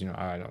one of those, you know,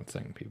 I don't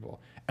sing people,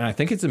 and I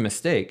think it's a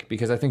mistake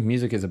because I think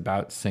music is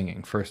about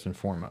singing first and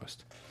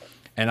foremost.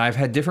 And I've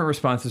had different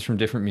responses from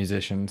different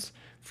musicians,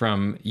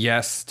 from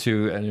yes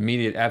to an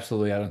immediate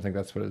absolutely, I don't think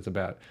that's what it's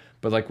about.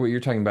 But like what you're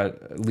talking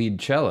about, lead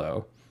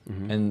cello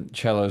and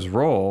cello's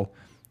role,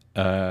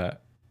 the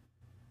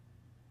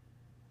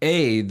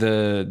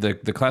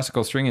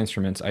classical string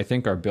instruments, I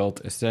think, are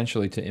built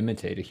essentially to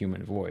imitate a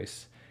human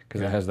voice because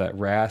it has that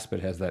rasp,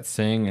 it has that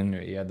sing, and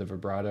you add the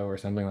vibrato or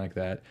something like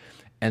that.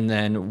 And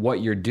then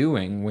what you're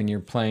doing when you're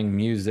playing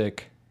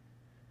music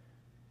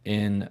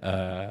in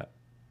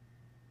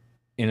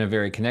a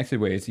very connected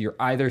way is you're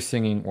either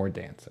singing or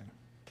dancing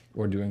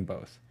or doing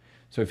both.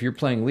 So if you're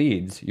playing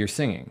leads, you're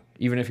singing.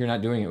 Even if you're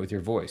not doing it with your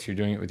voice, you're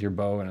doing it with your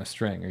bow and a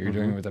string, or you're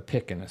doing it with a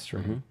pick and a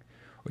string.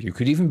 Or you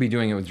could even be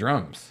doing it with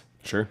drums.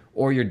 Sure.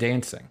 Or you're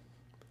dancing.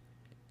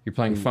 You're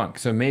playing funk.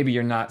 So maybe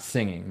you're not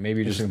singing.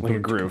 Maybe you're just like a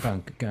groove.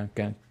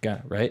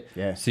 Right?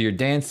 Yeah. So you're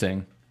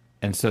dancing,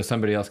 and so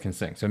somebody else can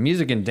sing. So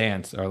music and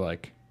dance are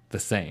like the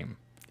same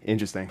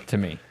Interesting. to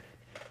me.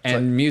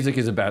 And music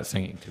is about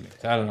singing to me.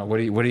 So I don't know. What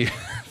do you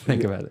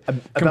think about it?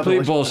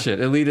 Complete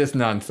bullshit, elitist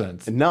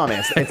nonsense. No,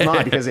 man, it's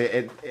not, because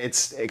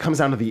it comes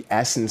down to the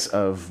essence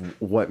of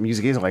what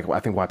music is. Like,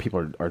 I think why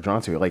people are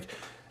drawn to it. Like,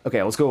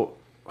 okay, let's go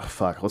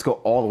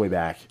all the way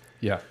back.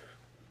 Yeah.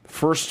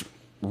 First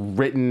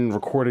written,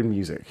 recorded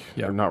music.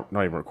 Yeah. Or not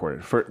even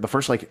recorded. The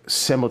first like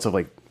semblance of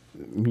like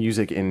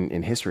music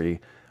in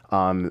history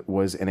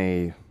was in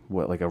a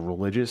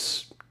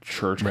religious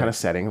church kind of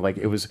setting. Like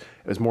it was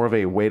more of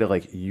a way to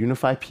like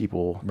unify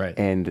people, right,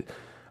 and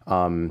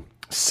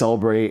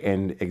celebrate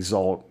and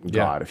exalt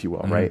God, if you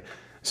will, right?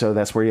 So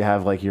that's where you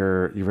have like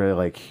your really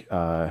like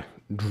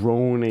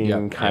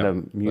droning kind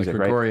of music,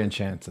 like Gregorian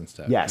chants and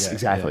stuff. Yes,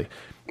 exactly.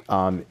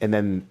 And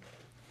then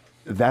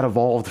that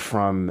evolved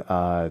from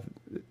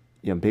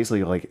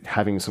basically like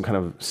having some kind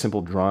of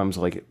simple drums.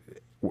 Like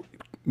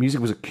music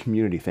was a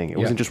community thing. It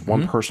wasn't just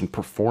one person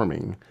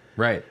performing.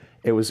 Right.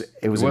 It was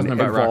an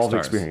evolved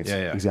experience.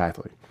 Yeah.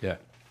 Exactly. Yeah.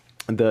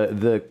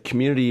 The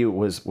community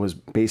was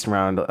based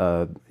around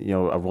a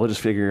religious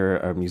figure,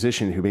 a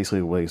musician who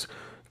basically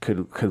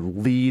could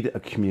lead a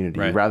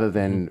community rather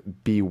than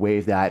be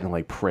waved at and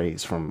like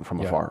praised from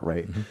afar,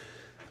 right?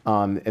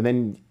 And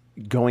then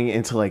going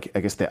into like, I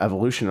guess, the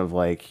evolution of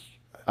like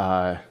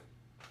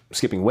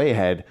skipping way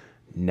ahead,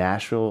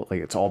 Nashville, like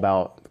it's all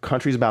about, the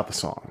country's about the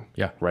song.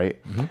 Yeah. Right.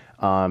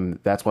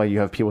 That's why you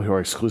have people who are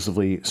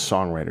exclusively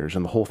songwriters,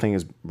 and the whole thing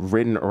is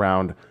written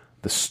around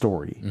the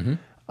story.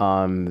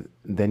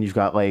 Then you've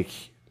got like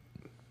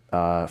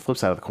flip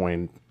side of the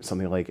coin,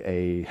 something like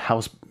a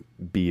house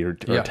beat or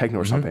techno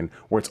or something,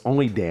 where it's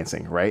only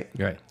dancing, right?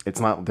 Right. It's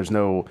not, there's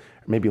no,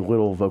 maybe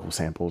little vocal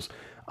samples.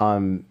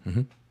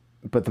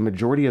 But the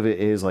majority of it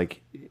is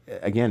like,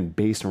 again,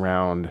 based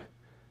around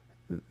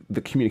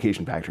the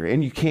communication factor.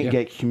 And you can't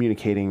get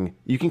communicating,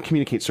 you can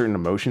communicate certain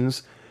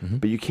emotions,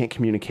 but you can't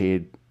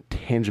communicate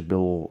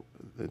tangible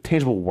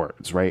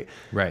words, right?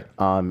 Right.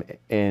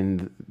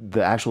 And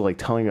the actual like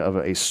telling of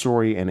a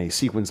story and a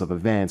sequence of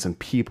events and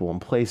people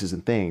and places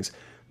and things,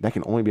 that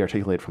can only be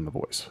articulated from the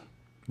voice.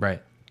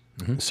 Right.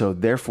 So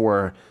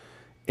therefore,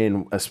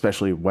 in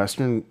especially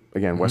Western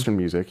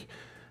music,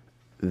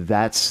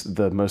 that's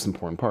the most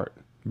important part.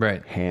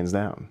 Right. Hands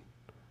down.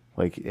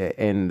 Like,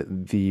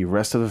 and the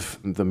rest of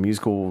the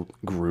musical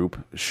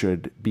group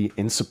should be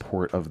in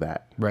support of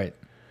that. Right.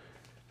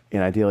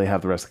 And ideally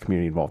have the rest of the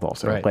community involved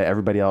also. Right. Let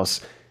everybody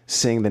else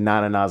sing the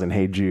Na Na Nas and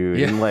Hey Jude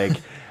and like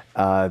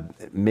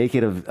make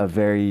it a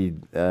very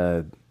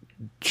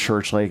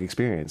church-like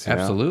experience. You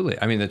Absolutely.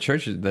 I mean, the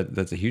church,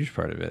 that's a huge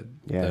part of it.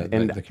 Yeah.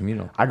 The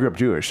communal. I grew up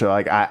Jewish, so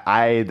like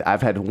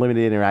I've had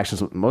limited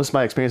interactions with, most of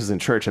my experiences in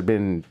church have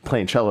been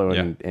playing cello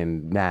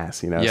and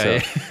mass,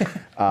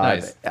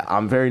 Nice.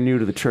 I'm very new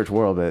to the church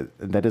world,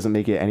 but that doesn't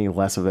make it any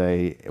less of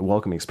a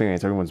welcoming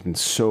experience. Everyone's been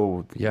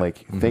so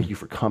like, thank you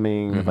for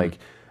coming. Like,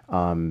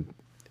 and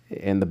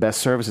the best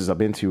services I've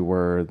been to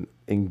were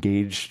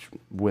engaged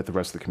with the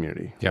rest of the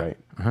community. Right.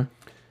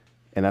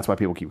 And that's why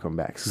people keep coming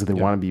back, because they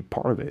want to be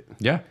part of it.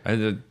 Yeah.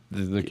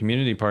 The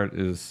community part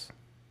is,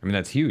 I mean,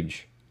 that's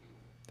huge.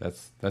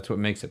 That's what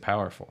makes it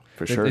powerful.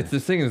 For sure. It's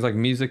this thing is like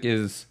music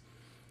is,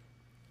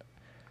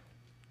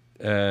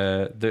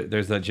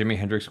 there's that Jimi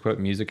Hendrix quote,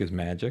 music is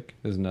magic.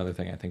 There's another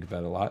thing I think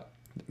about a lot.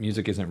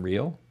 Music isn't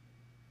real.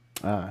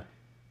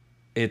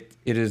 It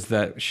is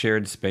that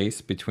shared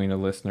space between a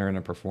listener and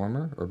a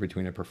performer, or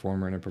between a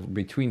performer and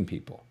between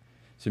people.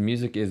 So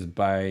music is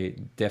by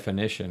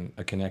definition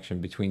a connection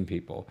between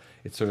people.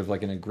 It's sort of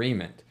like an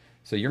agreement.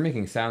 So you're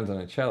making sounds on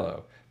a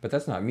cello, but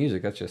that's not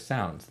music, that's just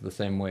sounds. The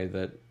same way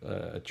that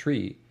a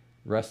tree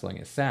wrestling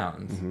is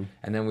sounds,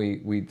 and then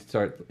we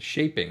start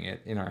shaping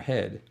it in our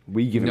head.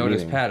 We give it notice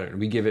meaning. pattern.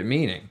 We give it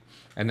meaning,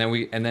 and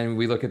then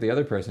we look at the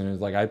other person who's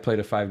like, I played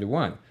a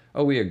 5-1.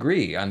 Oh, we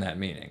agree on that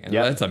meaning, and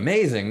Yep. that's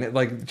amazing.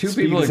 Like two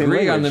Speak people the same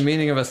agree on the language.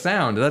 meaning of a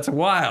sound. That's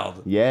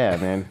wild. Yeah,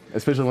 man.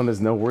 Especially when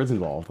there's no words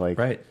involved. Like,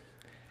 Right.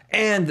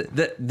 And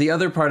the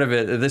other part of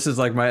it, this is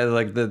like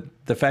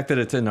the fact that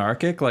it's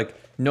anarchic, like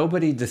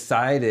nobody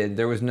decided,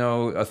 there was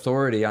no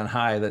authority on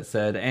high that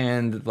said,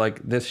 and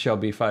like this shall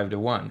be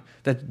 5-1.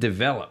 That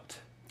developed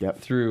Yep.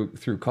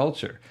 through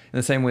culture. In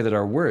the same way that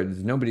our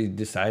words, nobody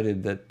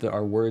decided that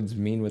our words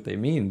mean what they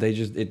mean.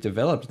 It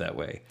developed that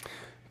way.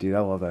 dude, I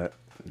love that.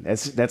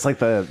 That's like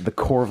the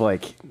core of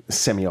like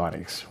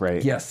semiotics,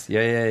 right? Yes.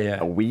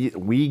 Yeah.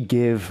 We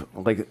give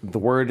like the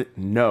word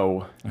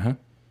no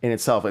in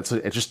itself. It's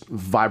just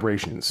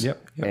vibrations.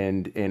 Yep.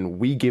 And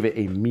we give it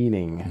a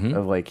meaning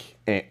of like,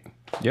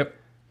 Yep.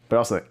 but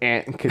also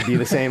could be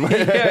the same.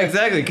 Yeah,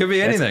 exactly. It could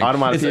be anything.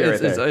 onomatopoeia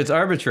It's, right there. it's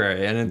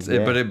arbitrary, and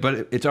Yeah. but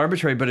it's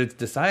arbitrary, but it's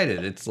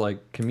decided. It's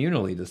like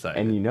communally decided.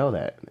 And you know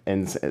that.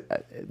 And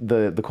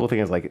the cool thing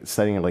is like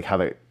studying like how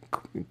that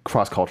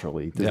cross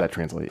culturally does Yeah. that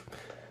translate.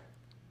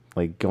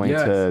 Like going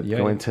Yes. to Yeah,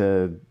 going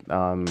to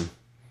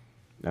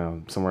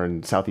somewhere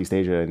in Southeast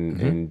Asia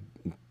and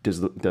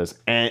does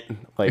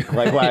like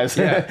likewise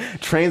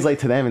translate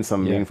to them in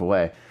some meaningful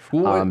way.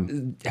 Well,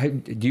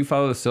 do you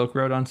follow the Silk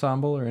Road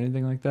Ensemble or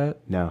anything like that?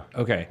 No.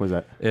 Okay. What is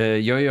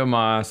that? Yo-Yo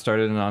Ma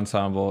started an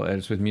ensemble, and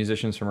it's with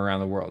musicians from around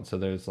the world. So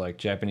there's like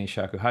Japanese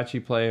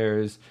shakuhachi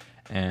players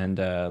and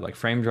like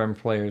frame drum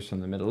players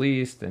from the Middle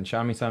East and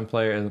shamisen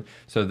players.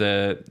 So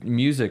the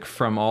music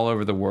from all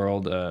over the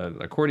world,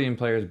 accordion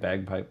players,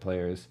 bagpipe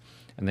players,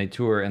 and they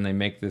tour and they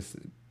make this.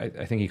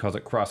 I think he calls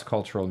it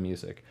cross-cultural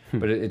music,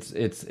 but it's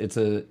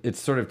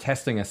sort of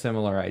testing a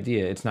similar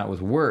idea. It's not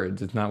with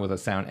words, it's not with a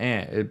sound,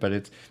 but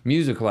it's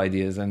musical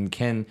ideas. And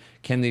can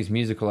these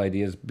musical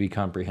ideas be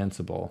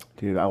comprehensible?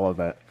 Dude, I love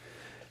that.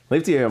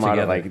 Leave to Yamato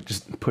Together. like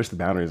just push the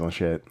boundaries on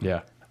shit.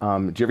 Yeah.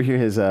 Did you ever hear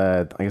his?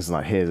 I guess it's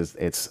not his.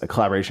 It's a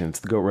collaboration. It's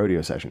the Goat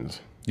Rodeo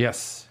Sessions.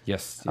 Yes.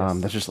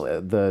 That's just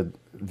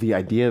the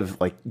idea of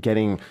like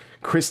getting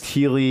Chris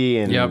Thiele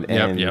and,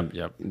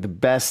 Yep. the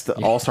best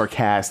all-star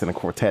cast in a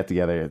quartet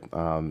together.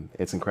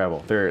 It's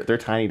incredible. They're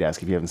Tiny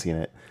Desk if you haven't seen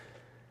it.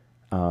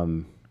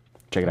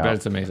 Check it But out.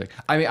 it's amazing.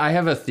 I mean, I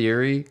have a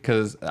theory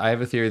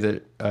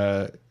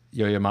that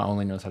Yo-Yo Ma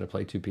only knows how to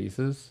play two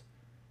pieces.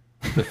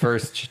 The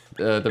first,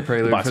 the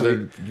prelude Bach for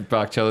the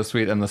Bach cello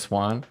suite and the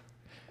Swan.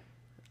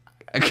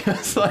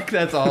 Because like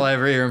that's all I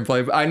ever hear him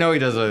play. But I know he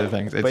does other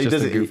things. It's But he just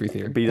does a it. goofy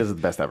theory. But he does it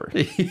the best ever.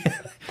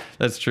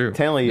 That's true.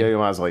 Tanley Yo-Yo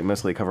Ma is like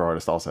mostly a cover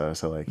artist also.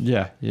 So like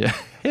Yeah.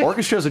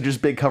 orchestras are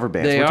just big cover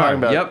bands. They We're are. talking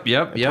about Yep.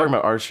 We're talking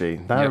about artistry.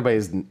 Not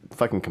everybody's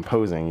fucking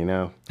composing. You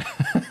know,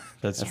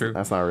 That's true.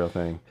 that's not a real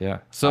thing. Yeah.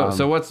 So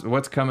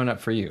what's coming up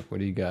for you? What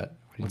do you got?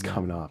 What's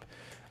coming up?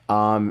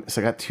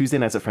 So I got Tuesday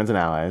nights at Friends and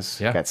Allies.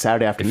 Yeah. Got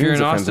Saturday If afternoons you're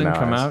in at Friends Austin, and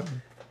come Allies. out.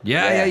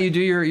 Yeah. You do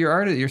your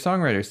your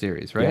songwriter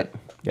series, right?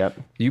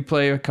 Yep. You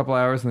play a couple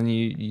hours, and then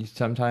you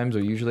sometimes or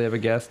usually have a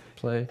guest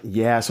play.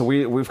 Yeah, so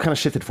we've kind of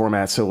shifted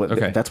formats. So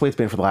that's the way it's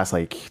been for the last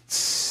like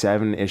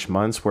 7-ish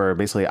months, where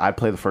basically I'd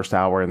play the first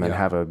hour and then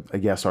have a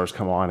guest artist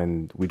come on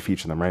and we'd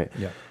feature them, right?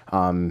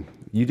 Yeah.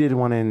 You did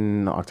one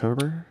in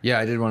October? Yeah,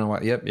 I did one in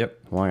while. Yep.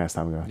 A long ass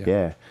time ago.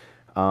 Yeah.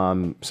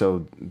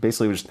 So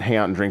basically we just hang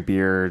out and drink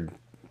beer,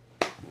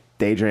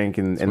 day drink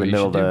in the what you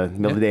middle of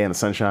should the do. day in the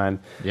sunshine.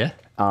 Yeah.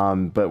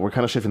 But we're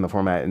kind of shifting the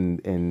format,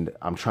 and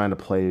I'm trying to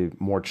play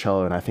more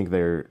cello, and I think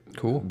they're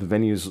Cool. The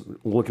venue's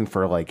looking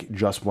for like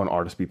just one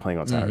artist be playing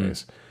on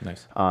Saturdays.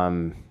 Nice.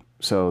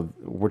 So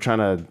we're trying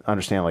to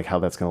understand like how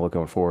that's going to look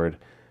going forward.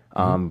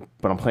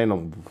 But I'm playing a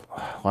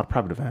lot of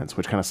private events,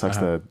 which kind of sucks.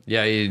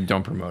 Yeah, you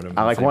don't promote them.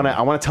 I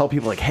want to tell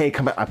people like, hey,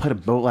 come back. I played a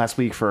boat last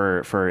week for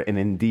an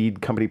Indeed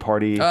company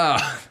party.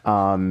 That's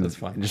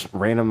fun. Just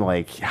random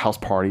like house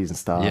parties and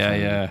stuff.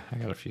 Yeah. I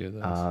got a few of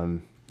those.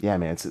 Yeah,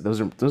 man.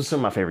 Those are some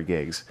of my favorite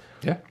gigs.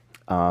 Yeah.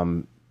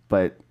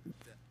 But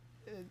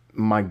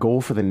my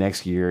goal for the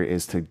next year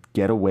is to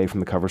get away from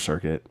the cover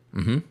circuit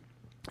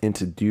and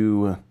to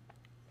do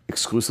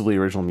exclusively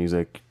original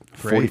music,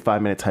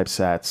 45-minute type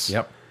sets.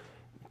 Yep.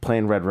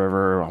 Playing Red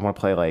River. I want to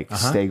play like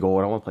Stay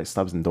Gold. I want to play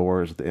Stubbs and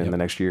Doors in the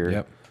next year.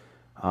 Yep.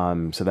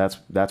 So that's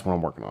what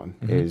I'm working on,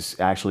 is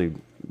actually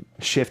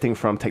shifting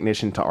from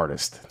technician to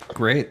artist.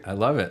 Great. I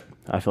love it.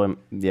 I feel like,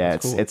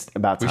 cool. it's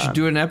about time. We should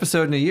do an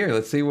episode in a year.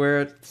 Let's see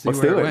where it Let's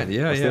do it. went.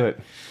 Yeah, Let's yeah. do it.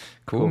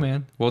 Cool,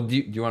 man. Well, do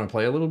you want to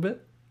play a little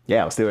bit?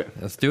 Yeah, let's do it.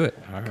 Let's do it.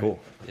 All right. Cool.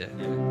 Yeah.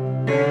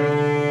 Oh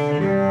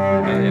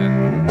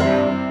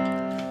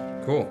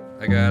yeah. Cool.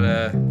 I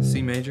got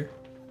C major.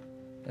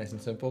 Nice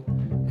and simple.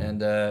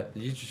 And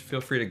you just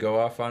feel free to go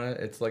off on it.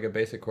 It's like a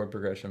basic chord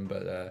progression,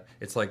 but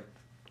it's like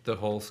the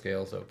whole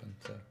scale's open.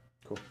 So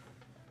Cool.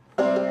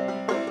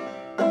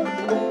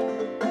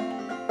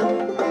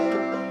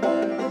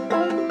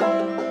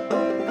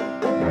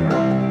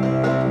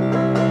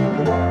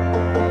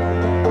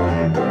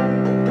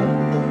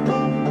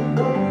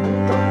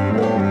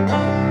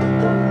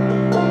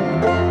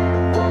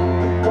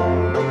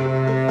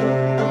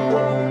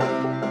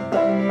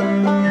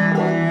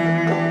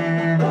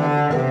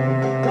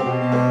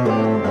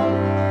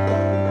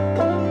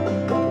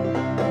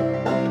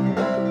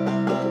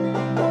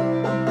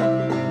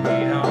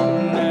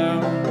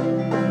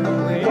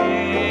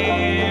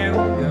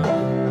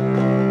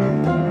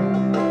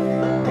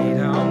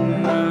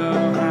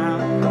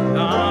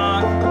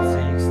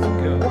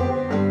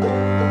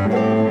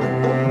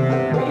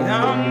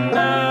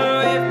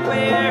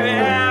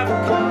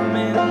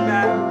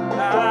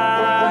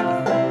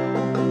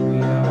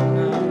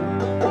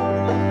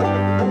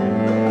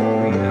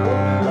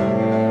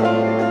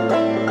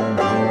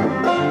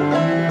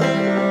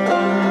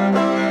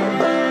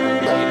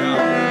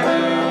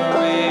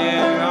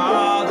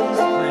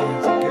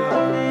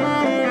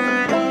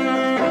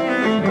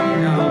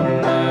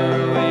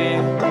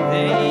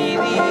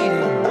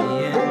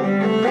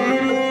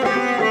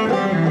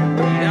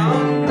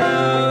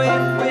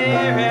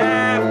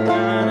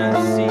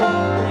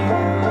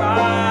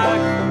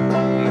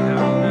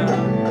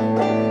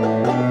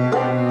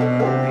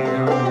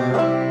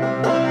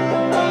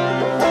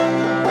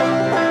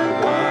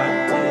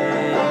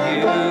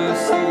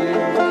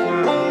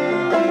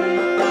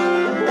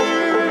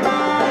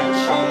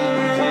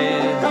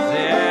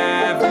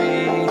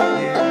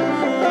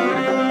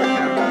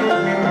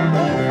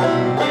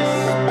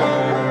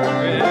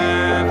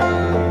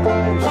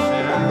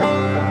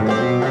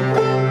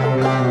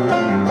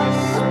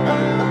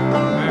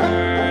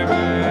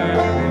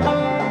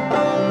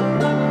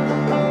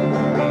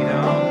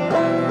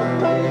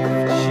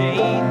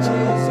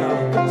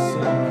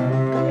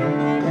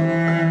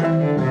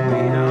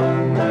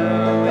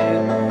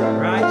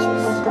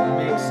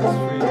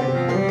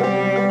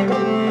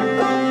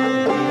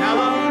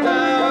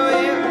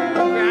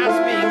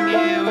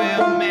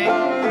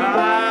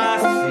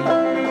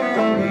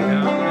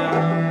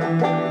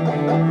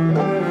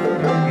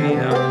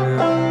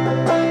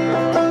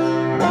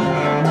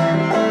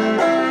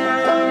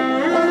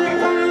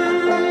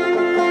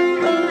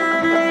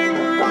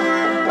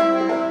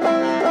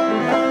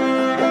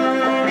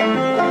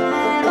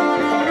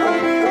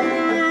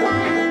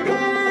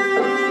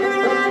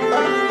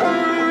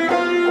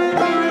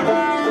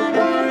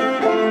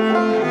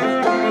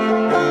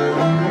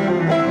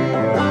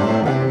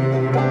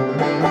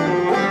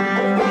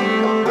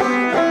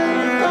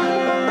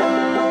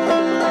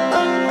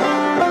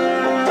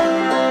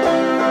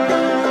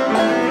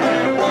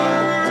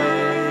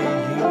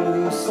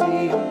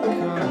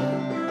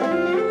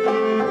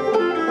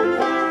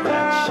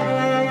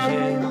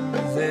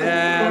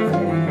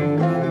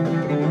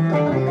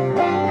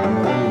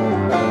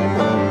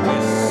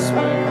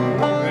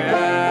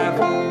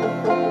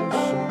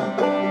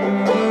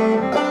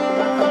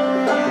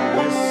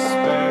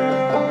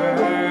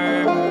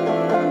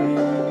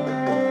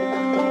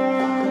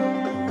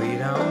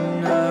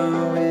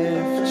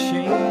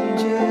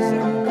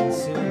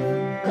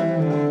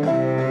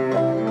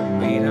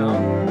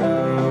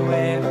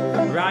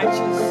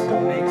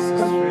 makes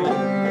us free.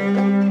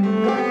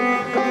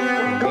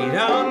 We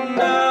don't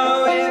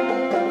know if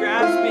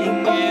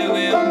grasping it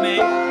will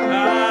make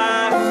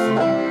us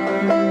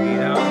free. We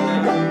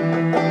don't know.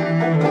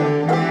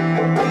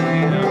 We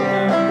don't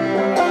know.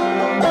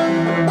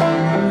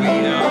 We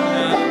don't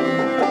know.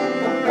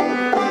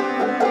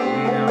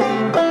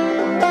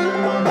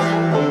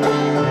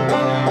 We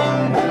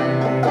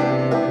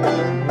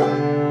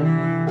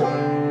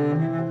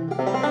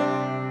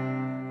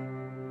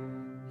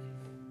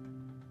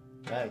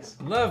Nice.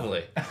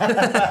 Lovely.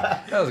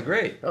 That was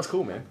great. That was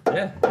cool, man.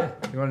 Yeah, yeah.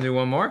 You want to do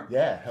one more?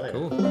 Yeah, hell yeah.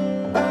 Cool.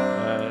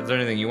 Is there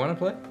anything you want to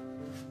play?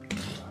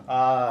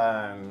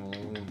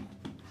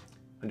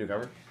 Undo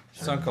cover.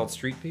 A song called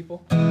Street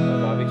People by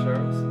Bobby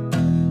Charles.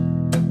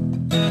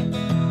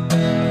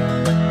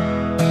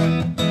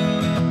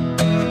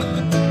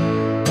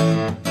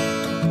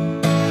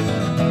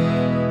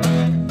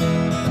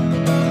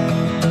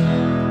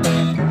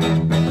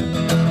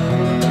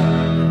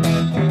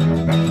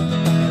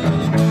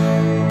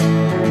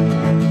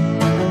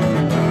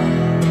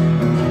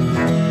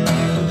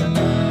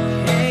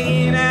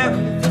 Hanging out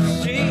with the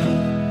street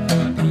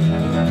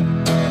people,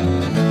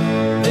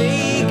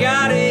 they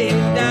got it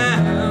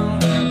down.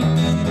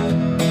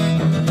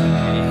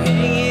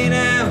 Hanging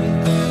out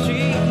with the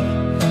street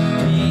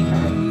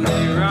people,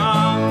 they're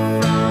all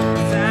from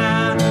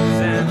town to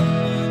town.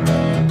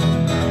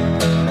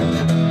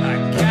 I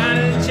got a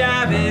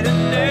job at a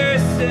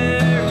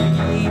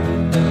nursery,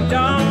 but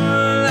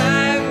don't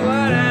like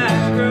what I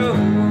grow.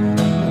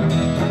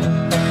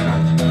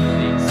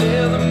 They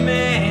tell the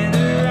man to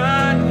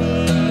run me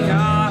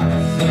off,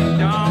 say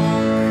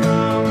don't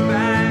come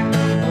back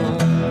home.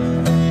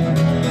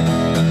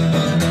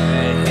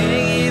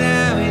 Hanging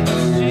out with the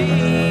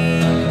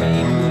street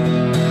people,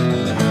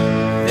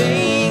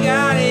 they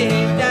got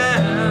it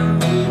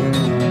down.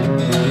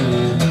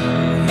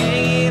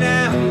 Hanging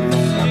out with the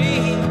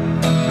street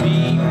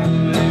people,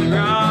 they're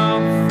all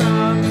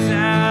from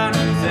town to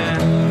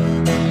town.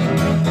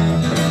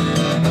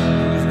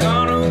 Who's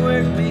gonna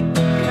work, make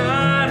the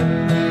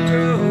economy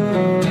grow?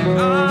 They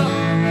all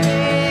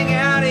hang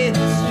out in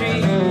the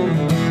street.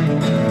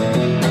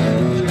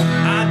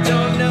 I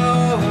don't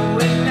know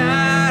and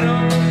I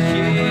don't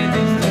care,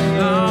 just as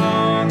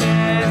long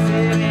as it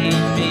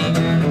ain't me.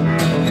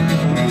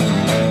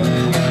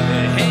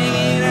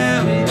 Hanging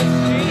out with the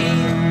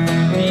street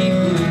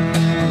people,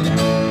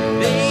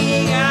 they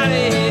got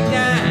it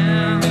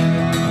down.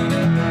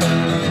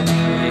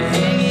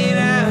 Hanging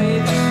out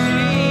with the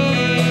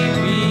street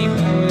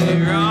people,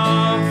 they're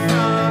all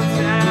from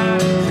town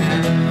to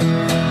town.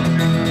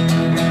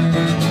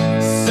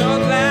 So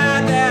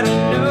glad that I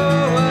know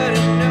what I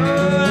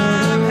know.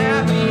 I'm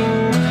happy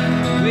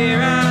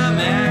where I'm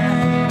at.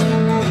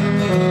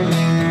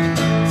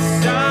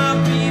 Some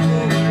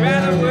people would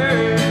rather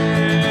work,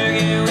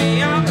 and we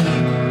all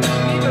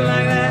people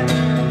like that.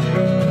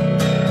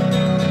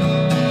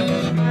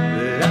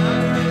 But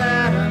I'm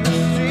glad on the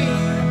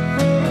street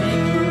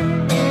people,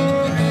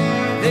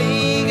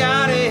 they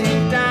got it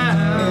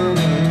down.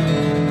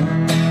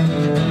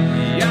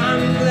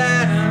 I'm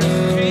glad on the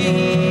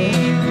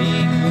street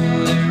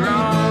people, they're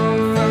all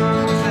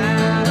from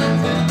town to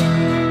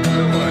town.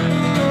 Good boy.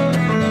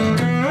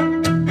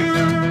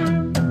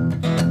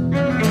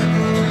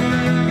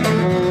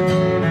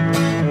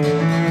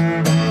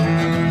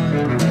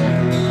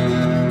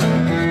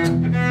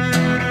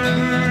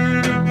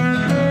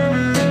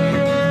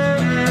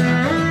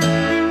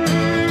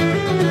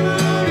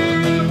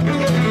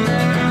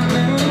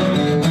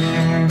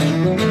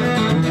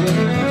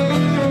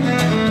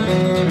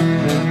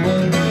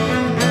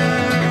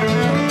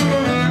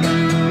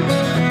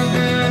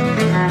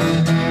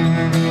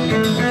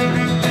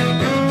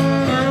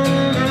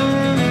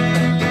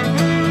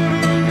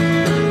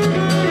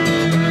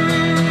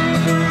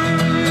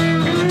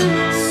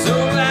 So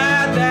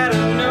glad that I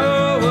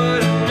know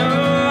what I know.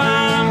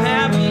 I'm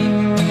happy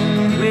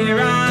where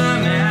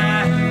I'm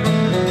at.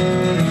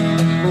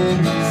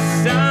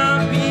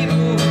 Some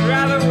people would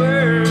rather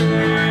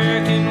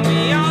work, and we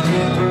all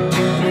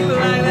people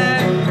like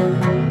that.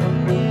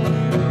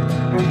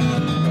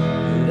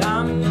 But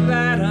I'm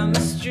glad on the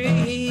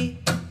street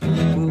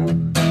people,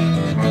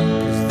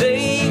 'cause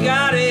they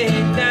got it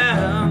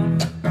down.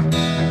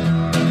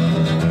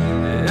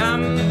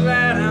 I'm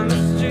glad I'm the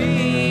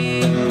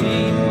street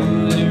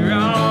people, they're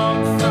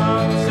all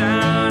from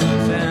town to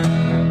town.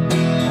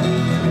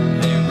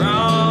 They're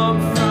all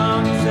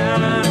from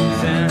town to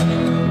town.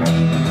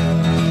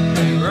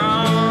 They're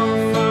all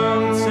from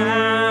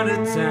town to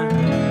town.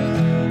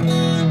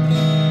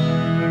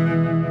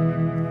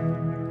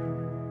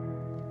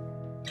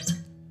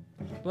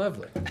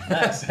 Lovely.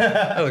 Nice.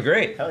 That was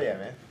great. Hell yeah,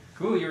 man.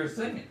 Cool, you were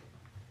singing.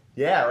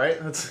 Yeah, right?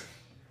 That's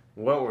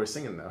what we're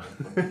singing, though.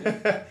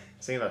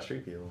 Singing about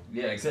street people.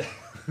 Yeah, exactly.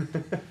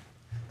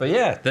 But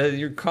yeah,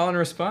 your call and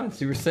response,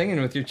 you were singing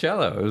with your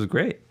cello. It was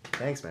great.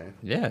 Thanks, man.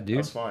 Yeah, That dude.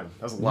 was fun.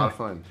 That was a lot of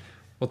fun.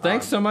 Well,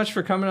 thanks so much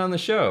for coming on the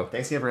show.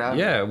 Thanks again for having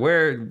me. Yeah,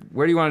 where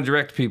do you want to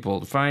direct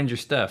people to find your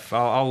stuff?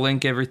 I'll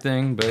link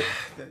everything, but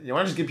You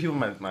want to just give people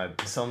my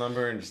cell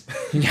number and just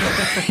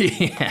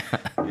yeah.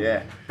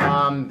 yeah.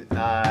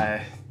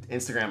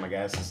 Instagram, I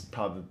guess, is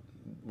probably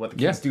what the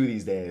kids do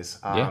these days.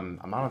 I'm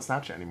not on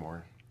Snapchat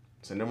anymore,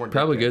 so no more.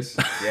 Probably good.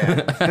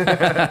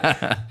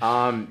 Yeah.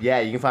 Yeah,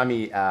 you can find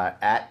me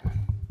at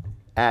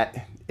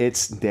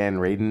it's Dan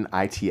Radin,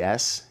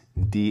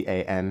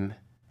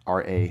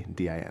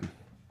 ITSDANRADIN.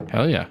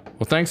 Hell yeah.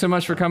 Well, thanks so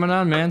much for coming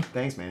on, man.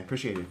 Thanks, man.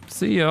 Appreciate it.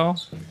 See y'all.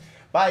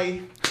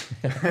 Bye.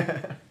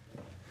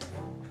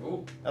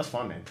 Cool. That was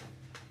fun, man.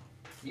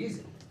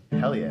 Easy.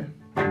 Hell yeah.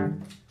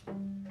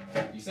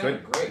 You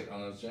sounded great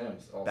on those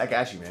jams. That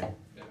got you, man.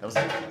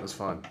 That was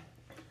fun.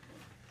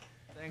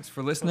 Thanks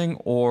for listening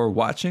or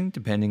watching,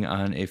 depending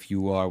on if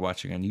you are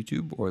watching on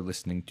YouTube or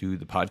listening to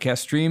the podcast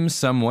stream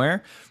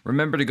somewhere.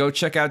 Remember to go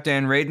check out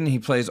Dan Radin. He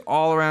plays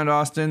all around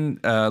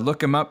Austin.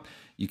 Look him up.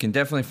 You can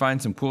definitely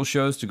find some cool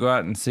shows to go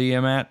out and see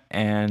him at.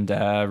 And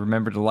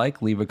remember to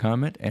like, leave a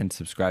comment, and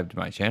subscribe to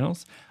my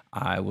channels.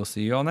 I will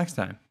see you all next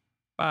time.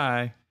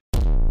 Bye.